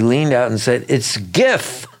 except he leaned out and said, "It's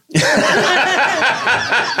GIF."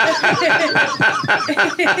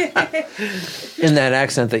 In that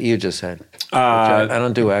accent that you just had. I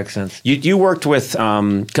don't do accents. You worked with, I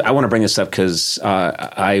want to bring this up because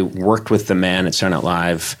I worked with the man at Saturday Night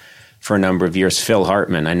Live for a number of years, Phil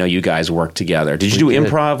Hartman. I know you guys worked together. Did you do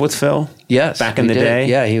improv with Phil? Yes. Back in the day?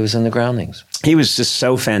 Yeah, he was in the Groundlings. He was just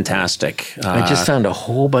so fantastic. I just found a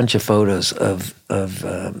whole bunch of photos of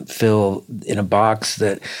Phil in a box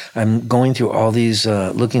that I'm going through all these,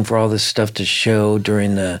 looking for all this stuff to show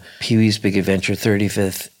during the Pee-wee's Big Adventure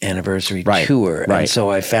 35th anniversary tour. Right. And so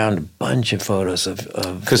I found a bunch of photos of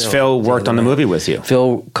because Phil worked on the movie with you.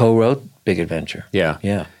 Phil co-wrote Big Adventure. Yeah.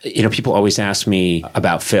 Yeah. You know, people always ask me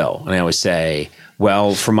about Phil, and I always say,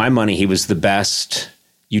 well, for my money, he was the best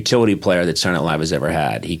utility player that Saturday Night Live has ever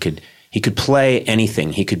had. He could play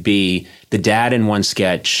anything. He could be the dad in one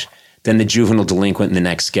sketch, then the juvenile delinquent in the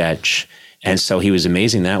next sketch. And so he was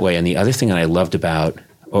amazing that way. And the other thing that I loved about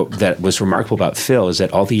that was remarkable about Phil is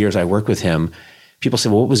that all the years I worked with him, people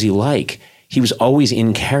said, well, what was he like? He was always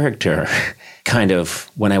in character, kind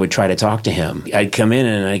of, when I would try to talk to him. I'd come in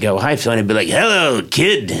and I'd go, hi, Phil, and he'd be like, hello,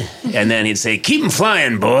 kid. And then he'd say, keep 'em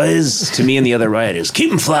flying, boys, to me and the other writers.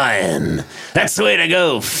 Keep 'em flying. That's the way to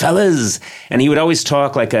go, fellas. And he would always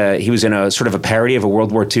talk like he was in a sort of a parody of a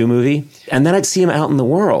World War II movie. And then I'd see him out in the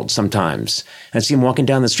world sometimes. I'd see him walking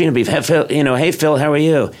down the street and be, hey, Phil, how are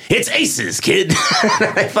you? It's aces, kid.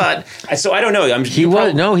 I thought, so I don't know. He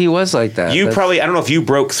was like that. You probably, I don't know if you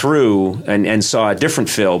broke through and saw a different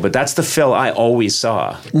Phil, but that's the Phil I always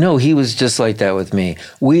saw. No, he was just like that with me.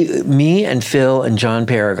 Me and Phil and John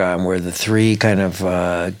Paragon were the three kind of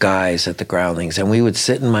guys at the Groundlings, and we would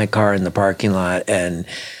sit in my car in the parking lot and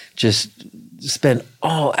just spend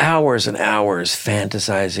all hours and hours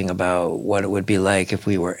fantasizing about what it would be like if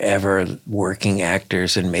we were ever working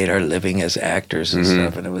actors and made our living as actors and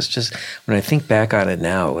stuff. And it was just, when I think back on it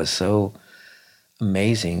now, it was so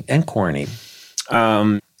amazing and corny.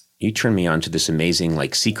 You turned me on to this amazing,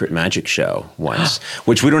 like, secret magic show once,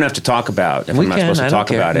 which we don't have to talk about if I'm not supposed to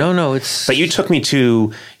talk about it. No, it's... But you took me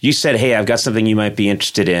to, you said, hey, I've got something you might be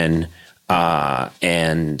interested in,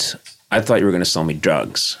 and I thought you were going to sell me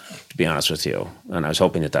drugs, to be honest with you, and I was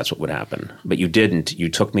hoping that that's what would happen. But you didn't. You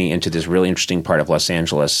took me into this really interesting part of Los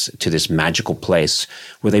Angeles, to this magical place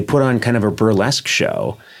where they put on kind of a burlesque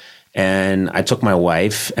show. And I took my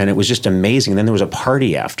wife, and it was just amazing. And then there was a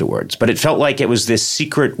party afterwards. But it felt like it was this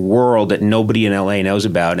secret world that nobody in LA knows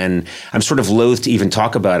about. And I'm sort of loath to even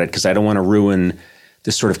talk about it because I don't want to ruin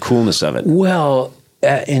this sort of coolness of it. Well,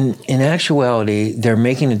 in actuality, they're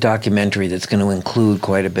making a documentary that's going to include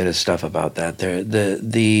quite a bit of stuff about that.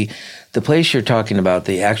 The place you're talking about,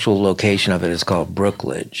 the actual location of it is called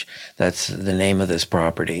Brookledge. That's the name of this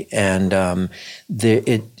property, and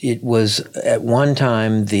it was at one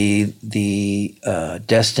time the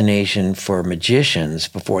destination for magicians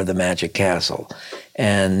before the Magic Castle.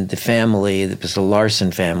 And the family, it was the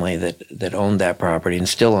Larson family that owned that property and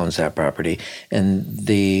still owns that property, and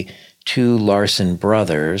the two Larson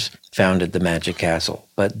brothers founded the Magic Castle.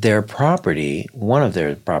 But their property, one of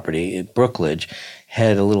their property, Brookledge,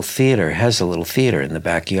 has a little theater in the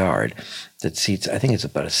backyard that seats, I think it's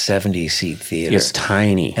about a 70-seat theater. It's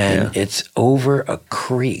tiny. And it's over a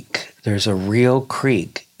creek. There's a real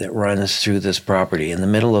creek that runs through this property in the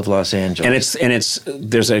middle of Los Angeles. And it's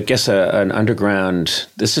there's, I guess, an underground,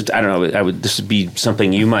 this would be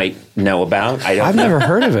something you might know about. I've never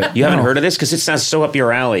heard of it. You haven't heard of this? Because it sounds so up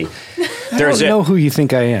your alley. I don't know who you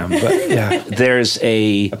think I am, but yeah. There's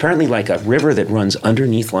apparently like a river that runs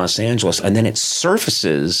underneath Los Angeles, and then it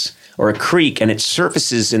surfaces, or a creek, and it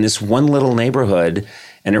surfaces in this one little neighborhood,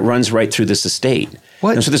 and it runs right through this estate.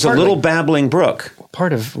 What? And so there's a little babbling brook. What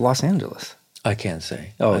part of Los Angeles? I can't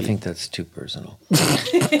say. I think that's too personal.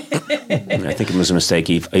 I think it was a mistake,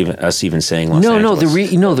 us even saying Los Angeles.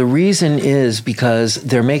 The reason is because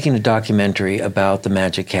they're making a documentary about the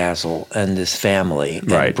Magic Castle and this family,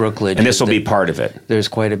 right? Brookledge, and this will be part of it. There's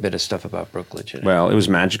quite a bit of stuff about Brookledge in it. Well, it was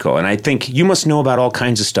magical, and I think you must know about all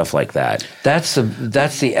kinds of stuff like that. That's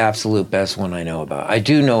the absolute best one I know about. I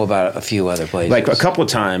do know about a few other places. Like a couple of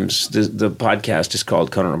times, the podcast is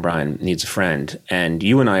called Conan O'Brien Needs a Friend, and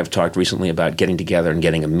you and I have talked recently about getting together and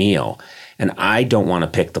getting a meal. And I don't want to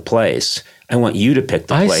pick the place. I want you to pick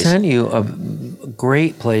the place. I sent you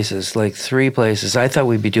great places, like 3 places. I thought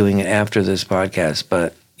we'd be doing it after this podcast,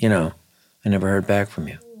 but, I never heard back from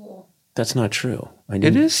you. That's not true.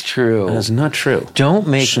 It is true. That's not true. Don't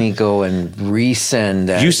make me go and resend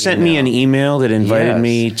that. You sent me an email that invited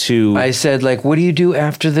me to... I said, what do you do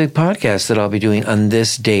after the podcast that I'll be doing on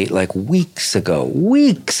this date, weeks ago?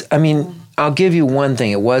 Weeks! I mean... I'll give you one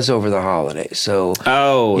thing. It was over the holidays, so that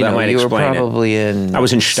might explain it. You were probably in. I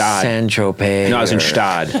was in Stad. Saint-Tropez. No, I was in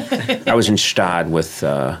Stad. I was in Stad with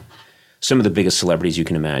some of the biggest celebrities you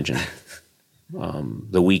can imagine.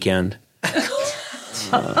 The Weeknd.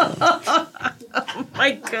 Oh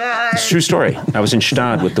my God! It's a true story. I was in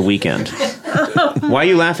Stad with The Weeknd. Why are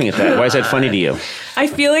you laughing at that? Why is that funny to you? I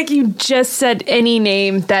feel like you just said any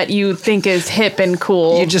name that you think is hip and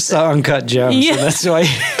cool. You just saw Uncut Gems, yeah. So that's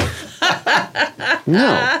why.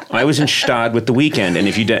 No, I was in Stad with The Weeknd, and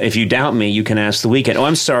if you doubt me, you can ask The Weeknd. Oh,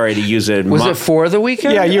 I'm sorry to use a... Was it for The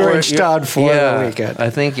Weeknd? Yeah, you were in Stad for The Weeknd. I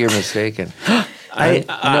think you're mistaken. I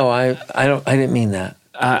didn't mean that.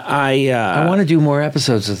 I want to do more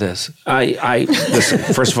episodes of this. I listen.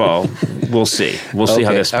 First of all, we'll see. We'll see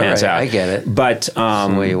how this pans out. I get it. But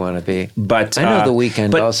That's the way you want to be. But I know the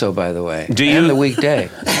weekend also, by the way. Do you? And the weekday.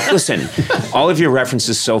 Listen, all of your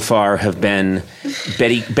references so far have been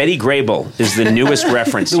Betty Grable is the newest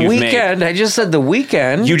reference The you've weekend. made. I just said the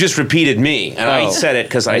weekend. You just repeated me, and I said it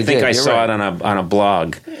because I think I saw it on a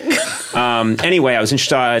blog. Anyway, I was in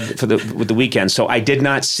Stad with the weekend, so I did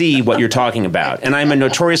not see what you're talking about. And I'm a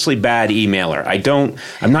notoriously bad emailer.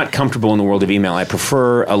 I'm not comfortable in the world of email. I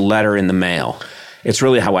prefer a letter in the mail. It's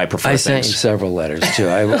really how I prefer things. I sent you several letters, too.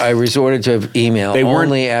 I resorted to email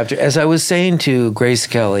only after, as I was saying to Grace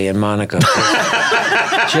Kelly and Monica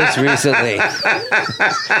just recently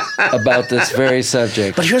about this very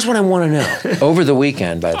subject. But here's what I want to know. Over the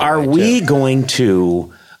weekend, by the way. Are we going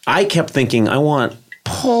to... I kept thinking, I want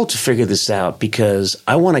Paul to figure this out because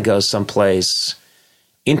I want to go someplace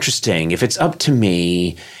interesting. If it's up to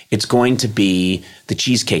me, it's going to be the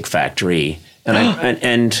Cheesecake Factory.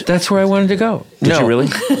 And that's where I wanted to go. Did you really?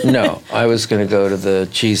 No, I was going to go to the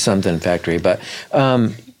Cheese Something Factory, but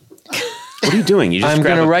what are you doing? You just I'm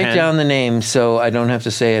going to write pen? down the name so I don't have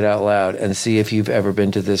to say it out loud and see if you've ever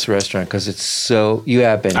been to this restaurant because it's so. You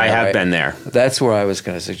have been. I there, have right? been there. That's where I was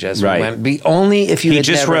going to suggest. Right. Only if you. He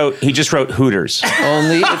just wrote Hooters.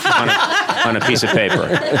 Only if, on a piece of paper.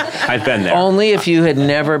 I've been there. Only if you had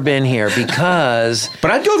never been here because. But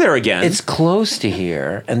I'd go there again. It's close to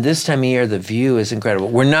here, and this time of year the view is incredible.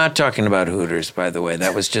 We're not talking about Hooters, by the way.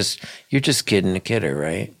 That was just you're just kidding a kidder,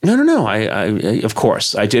 right? No. I of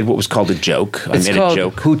course I did what was called a joke. I made a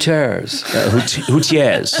joke. Hooters.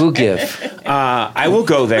 Houtiers. Who give? I will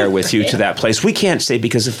go there with you to that place. We can't say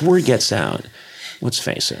because if word gets out, let's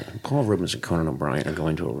face it, Paul Reubens and Conan O'Brien are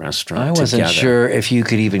going to a restaurant I wasn't together. sure if you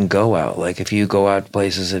could even go out. Like if you go out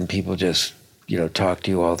places and people just, talk to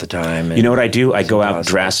you all the time. You know what I do? I go out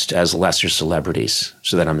dressed as lesser celebrities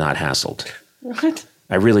so that I'm not hassled. What?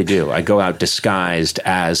 I really do. I go out disguised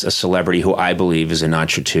as a celebrity who I believe is a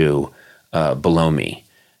notch or two below me.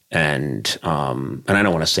 And I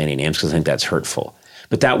don't want to say any names because I think that's hurtful.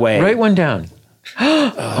 But that way... Write one down.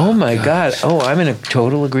 Oh my God. Oh, I'm in a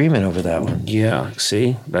total agreement over that one. Yeah,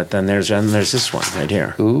 see? But then there's this one right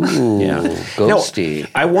here. Ooh, yeah. ghosty. No,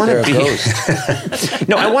 I want to be... Ghost.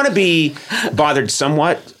 No, I want to be bothered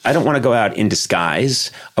somewhat. I don't want to go out in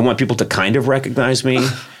disguise. I want people to kind of recognize me.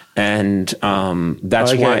 And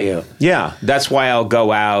that's why... Yeah, that's why I'll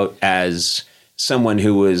go out as... someone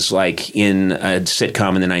who was like in a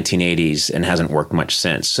sitcom in the 1980s and hasn't worked much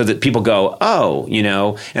since, so that people go, oh,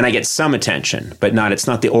 and I get some attention, but it's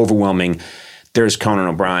not the overwhelming. There's Conan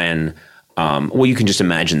O'Brien. Well, you can just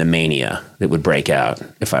imagine the mania that would break out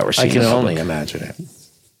if I were seeing. I can only imagine it.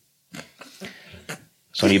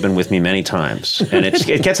 So you've been with me many times, and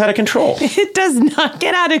it gets out of control. It does not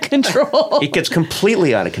get out of control. It gets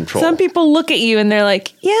completely out of control. Some people look at you and they're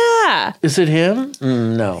like, yeah. Is it him?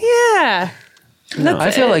 No. Yeah. No.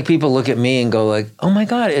 I feel like people look at me and go like, oh my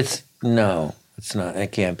God, it's not.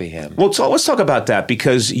 It can't be him. Well, so let's talk about that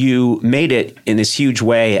because you made it in this huge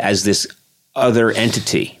way as this other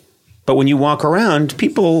entity. But when you walk around,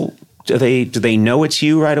 people, do they know it's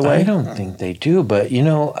you right away? I don't think they do, but you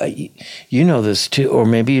know this too, or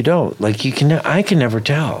maybe you don't. Like I can never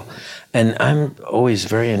tell. And I'm always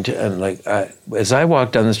very as I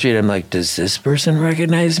walk down the street, I'm like, does this person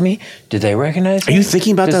recognize me? Do they recognize me? Are you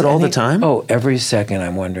thinking about that all the time? Oh, every second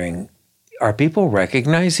I'm wondering, are people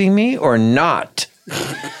recognizing me or not?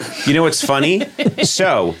 You know what's funny?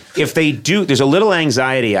 So if they do, there's a little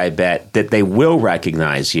anxiety, I bet, that they will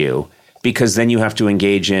recognize you because then you have to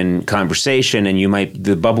engage in conversation and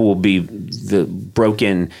the bubble will be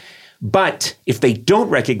broken. But if they don't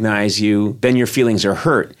recognize you, then your feelings are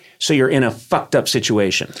hurt. So you're in a fucked up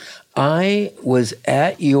situation. I was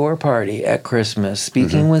at your party at Christmas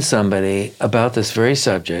speaking with somebody about this very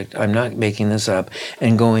subject. I'm not making this up.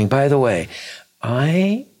 And going, by the way,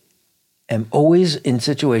 I am always in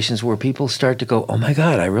situations where people start to go, oh my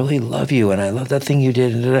God, I really love you. And I love that thing you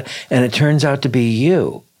did. And it turns out to be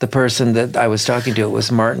you. The person that I was talking to, it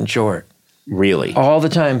was Martin Short. Really? All the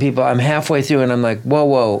time, people, I'm halfway through and I'm like,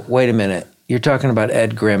 whoa, wait a minute. You're talking about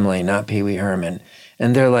Ed Grimley, not Pee Wee Herman.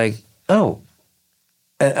 And they're like, oh.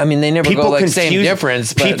 I mean, they never people go like confuse, same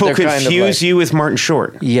difference, but people they're confuse kind of like, you with Martin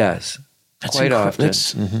Short. Yes, That's quite often.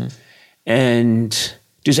 And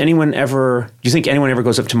do you think anyone ever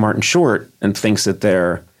goes up to Martin Short and thinks that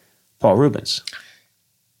they're Paul Reubens?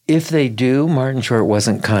 If they do, Martin Short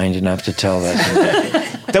wasn't kind enough to tell that to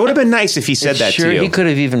me. That would have been nice if he said that sure, to you. He could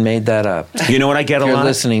have even made that up. You know what I get a You're lot?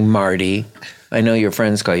 listening, Marty. I know your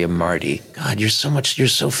friends call you Marty. God, you're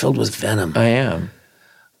so filled with venom. I am.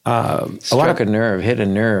 Struck a nerve, hit a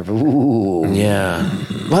nerve. Ooh. Yeah.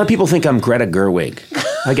 A lot of people think I'm Greta Gerwig.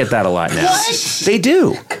 I get that a lot now. They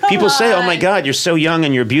do. People say, "Oh my God, you're so young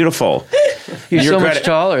and you're beautiful. You're so much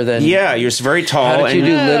taller than." Yeah, you're very tall. How did you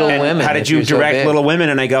do Little Women? How did you direct Little Women?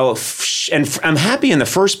 And I go, and I'm happy in the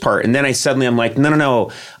first part, and then I'm like,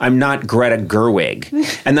 no, I'm not Greta Gerwig.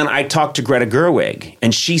 And then I talked to Greta Gerwig,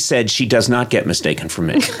 and she said she does not get mistaken for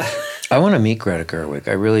me. I want to meet Greta Gerwig.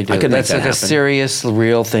 I really do. I could make That's that like happen. a serious,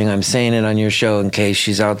 real thing. I'm saying it on your show in case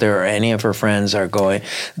she's out there or any of her friends are go,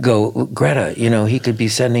 Greta, he could be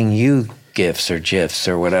sending you gifts or GIFs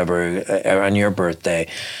or whatever on your birthday.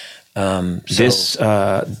 A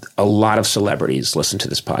lot of celebrities listen to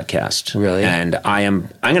this podcast. Really? And I'm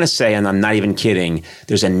going to say, and I'm not even kidding,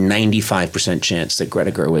 there's a 95% chance that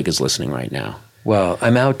Greta Gerwig is listening right now. Well,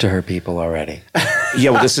 I'm out to her people already. Yeah,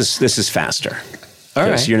 well, this is faster. All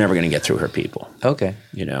right. You're never going to get through her people. Okay.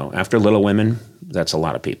 After Little Women, that's a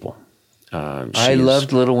lot of people. I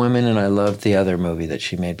loved Little Women, and I loved the other movie that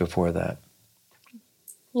she made before that.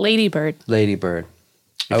 Lady Bird. Lady Bird.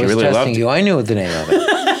 I you was really testing loved you. I knew the name of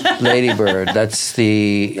it. Lady Bird. That's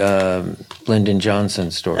the Lyndon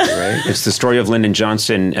Johnson story, right? It's the story of Lyndon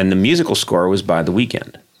Johnson, and the musical score was by The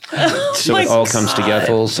Weeknd. So it all comes together.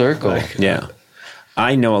 Full circle. Yeah.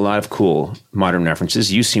 I know a lot of cool modern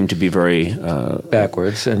references. You seem to be very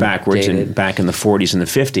Backwards and back in the 40s and the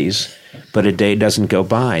 50s. But a day doesn't go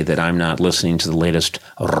by that I'm not listening to the latest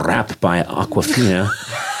rap by Aquafina,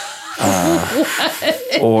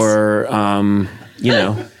 or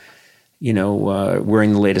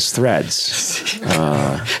wearing the latest threads.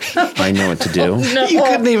 I know what to do. No. You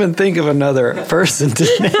couldn't even think of another person to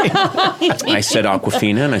name. I said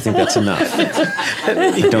Aquafina, and I think that's enough.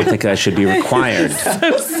 I don't think I should be required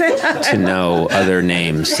to know other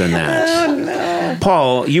names than that. Oh, no.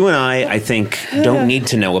 Paul, you and I think, don't need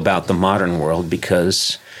to know about the modern world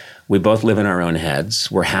because we both live in our own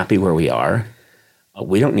heads. We're happy where we are.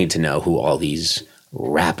 We don't need to know who all these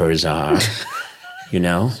rappers are.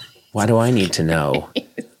 Why do I need to know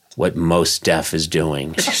what Mos Def is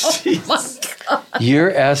doing? Oh my God.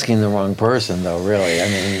 You're asking the wrong person, though. Really, I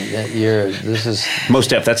mean, this is Mos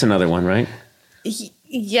Def. That's another one, right?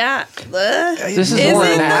 Yeah. This is Is more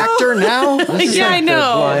it an though? actor now. This is Yeah, like I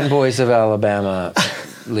know. The Blind Boys of Alabama,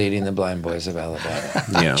 leading the Blind Boys of Alabama.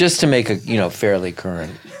 Yeah. Just to make a fairly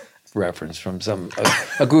current reference from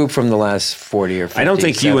a group from the last 40 or 50. I don't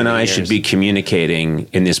think you and I years. should be communicating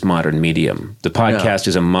in this modern medium. The podcast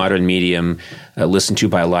is a modern medium listened to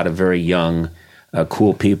by a lot of very young,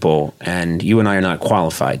 cool people, and you and I are not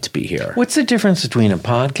qualified to be here. What's the difference between a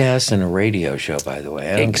podcast and a radio show, by the way?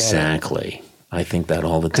 I don't Exactly. I think that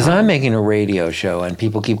all the time. Because I'm making a radio show, and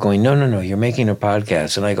people keep going, no, you're making a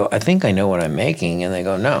podcast. And I go, I think I know what I'm making. And they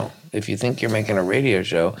go, no, if you think you're making a radio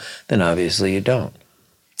show, then obviously you don't.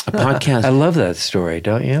 A podcast. I love that story,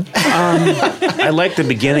 don't you? I like the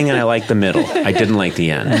beginning and I like the middle. I didn't like the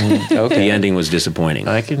end. Okay. The ending was disappointing.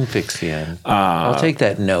 I can fix the end. I'll take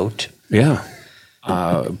that note. Yeah.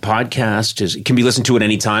 Podcast can be listened to at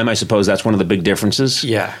any time. I suppose that's one of the big differences.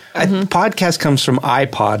 Yeah. Podcast comes from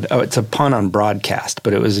iPod. Oh, it's a pun on broadcast,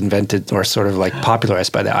 but it was invented or sort of like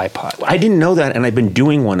popularized by the iPod. I didn't know that, and I've been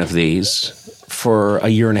doing one of these for a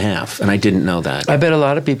year and a half, and I didn't know that. I bet a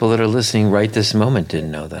lot of people that are listening right this moment didn't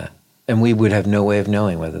know that. And we would have no way of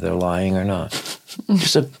knowing whether they're lying or not.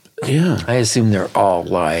 Yeah. I assume they're all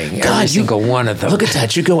lying. God, every single one of them. Look at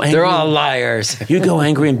that. You go angry. They're all liars. You go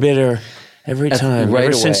angry and bitter every time. right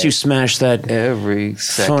Ever away. since you smashed that Every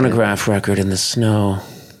second. phonograph record in the snow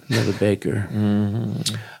near the baker.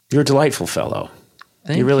 Mm-hmm. You're a delightful fellow.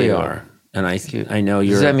 Thank you really you. are. And I know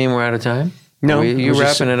you're... Does that mean we're out of time? No, Are it you was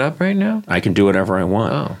just- wrapping it up right now? I can do whatever I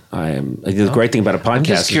want. Oh. The great thing about a podcast I'm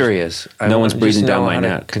just is curious. no one's just breathing down know my how to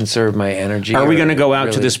neck. Conserve my energy. Are we or going to go out to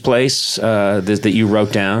really- this place that you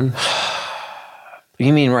wrote down?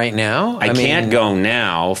 You mean right now? I can't go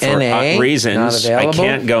now for NA, reasons. not I available?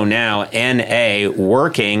 can't go now. NA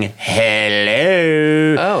working.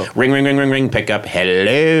 Hello. Oh. Ring, ring, ring, ring, ring. Pick up.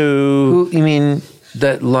 Hello. Who, you mean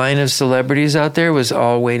that line of celebrities out there was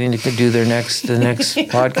all waiting to do the next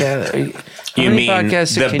podcast? How You many mean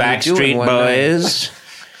podcasts the can you do in Backstreet one night? Boys?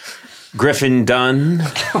 Griffin Dunn?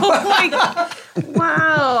 Oh my God.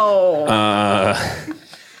 Wow.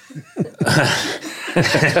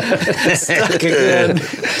 Stuck again.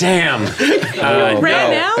 Damn. right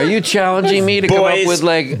now? Are you challenging me to come up with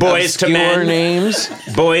like Boys to obscure Men. names?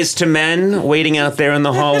 Boys to Men waiting out there in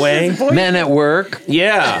the hallway. Men at Work,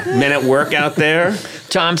 Yeah. Men at work out there.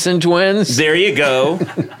 Thompson Twins. There you go.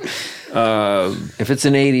 If it's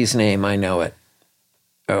an 80s name, I know it.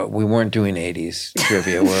 We weren't doing 80s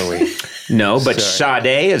trivia, were we? No, but Sorry.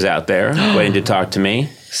 Sade is out there waiting to talk to me.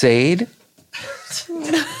 Sade?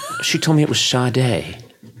 She told me it was Sade.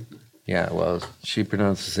 Yeah, well, she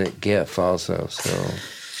pronounces it GIF also, so.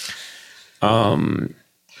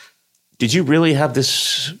 Did you really have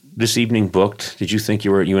this evening booked? Did you think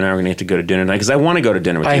you and I were going to have to go to dinner tonight? Because I want to go to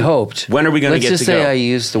dinner with you. I hoped. When are we going to get to go? Let's just say I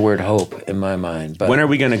used the word hope in my mind. But when are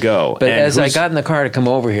we going to go? But as I got in the car to come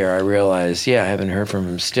over here, I realized, I haven't heard from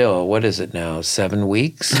him still. What is it now, 7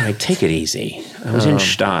 weeks? I take it easy. I was in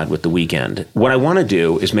Stad with the weekend. What I want to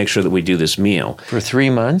do is make sure that we do this meal. For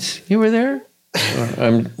 3 months? You were there?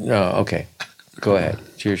 Okay. Go ahead.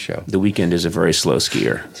 It's your show. The Weeknd is a very slow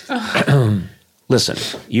skier. Listen,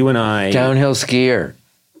 you and I... Downhill skier.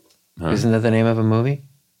 Huh? Isn't that the name of a movie?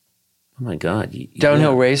 Oh, my God.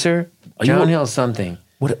 Downhill racer? Downhill something.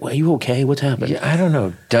 What? Are you okay? What's happened? Yeah, I don't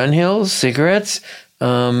know. Dunhills? Cigarettes?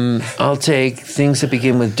 I'll take things that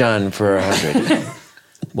begin with done for 100.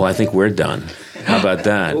 Well, I think we're done. How about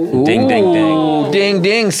that? Ooh, ding, ding, ding. Ding,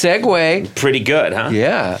 ding. Segue. Pretty good, huh?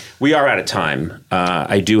 Yeah. We are out of time.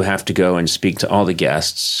 I do have to go and speak to all the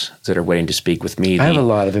guests that are waiting to speak with me. I have a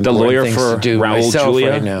lot of important lawyer things for to do Raul myself Julia.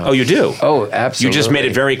 Right now. Oh, you do? Oh, absolutely. You just made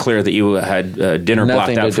it very clear that you had dinner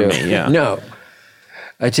Nothing blocked out for me. Yeah. No.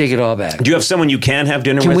 I take it all back. Do you have someone you can have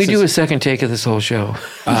dinner with? Can we do a second take of this whole show?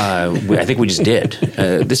 I think we just did.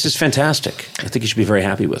 This is fantastic. I think you should be very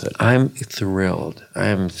happy with it. I'm thrilled. I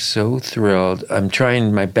am so thrilled. I'm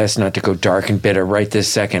trying my best not to go dark and bitter right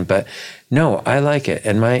this second, but no, I like it.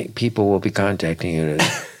 And my people will be contacting you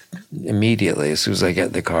immediately as soon as I get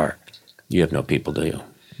in the car. You have no people, do you?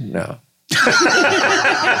 No.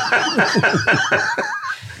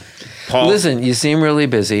 Paul, listen, you seem really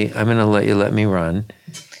busy. I'm going to let you let me run.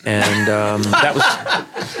 And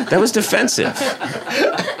that was defensive.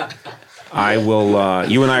 I will.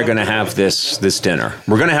 You and I are going to have this dinner.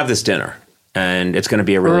 We're going to have this dinner, and it's going to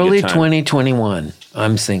be a really early good time. 2021.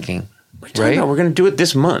 I'm thinking. Right? No, we're going to do it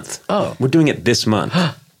this month. Oh, we're doing it this month.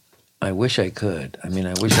 I wish I could. I mean,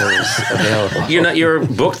 I wish I was available. You're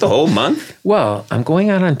booked the whole month? Well, I'm going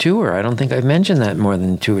out on tour. I don't think I've mentioned that more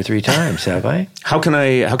than 2 or 3 times, have I? How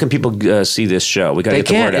can people see this show? We got to get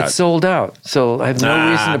the word out. It's sold out. So I have no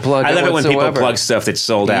reason to plug it I love it when whatsoever. people plug stuff that's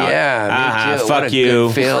sold out. Yeah, me too. Fuck what a you.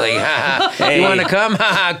 Good feeling. Hey. You want to come?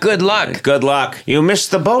 Good luck. Good luck. You missed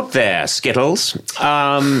the boat there, Skittles.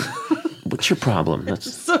 What's your problem? I'm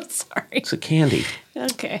so sorry. It's a candy.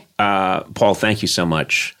 Okay. Paul, thank you so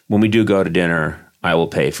much. When we do go to dinner, I will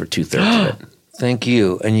pay for 2/3 of it. Thank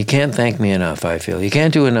you. And you can't thank me enough, I feel. You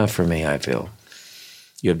can't do enough for me, I feel.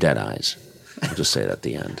 You have dead eyes. I'll just say that at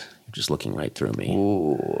the end. You're just looking right through me.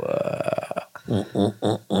 Ooh.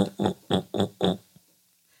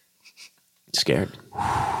 Scared?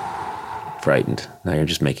 Frightened? Now you're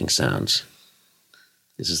just making sounds.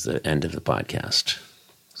 This is the end of the podcast.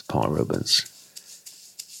 It's Paul Reubens.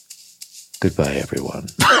 Goodbye, everyone.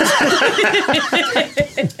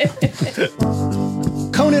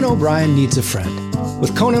 Conan O'Brien Needs a Friend.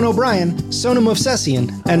 With Conan O'Brien, Sonam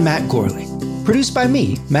Movsesian, and Matt Gorley. Produced by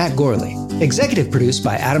me, Matt Gorley. Executive produced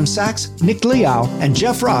by Adam Sachs, Nick Liao, and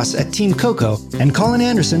Jeff Ross at Team Coco, and Colin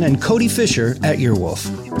Anderson and Cody Fisher at Earwolf.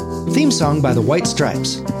 Theme song by the White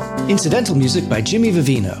Stripes. Incidental music by Jimmy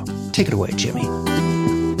Vivino. Take it away, Jimmy.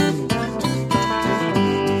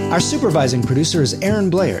 Our supervising producer is Aaron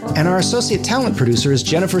Blair, and our associate talent producer is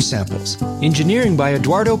Jennifer Samples. Engineering by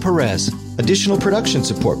Eduardo Perez. Additional production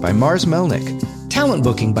support by Mars Melnick. Talent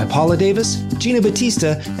booking by Paula Davis, Gina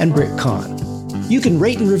Batista, and Britt Kahn. You can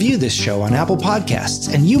rate and review this show on Apple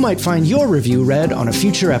Podcasts, and you might find your review read on a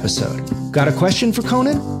future episode. Got a question for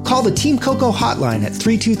Conan? Call the Team Coco hotline at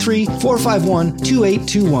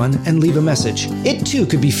 323-451-2821 and leave a message. It too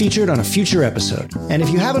could be featured on a future episode. And if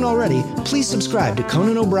you haven't already, please subscribe to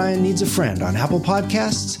Conan O'Brien Needs a Friend on Apple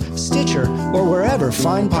Podcasts, Stitcher, or wherever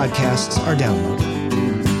fine podcasts are downloaded.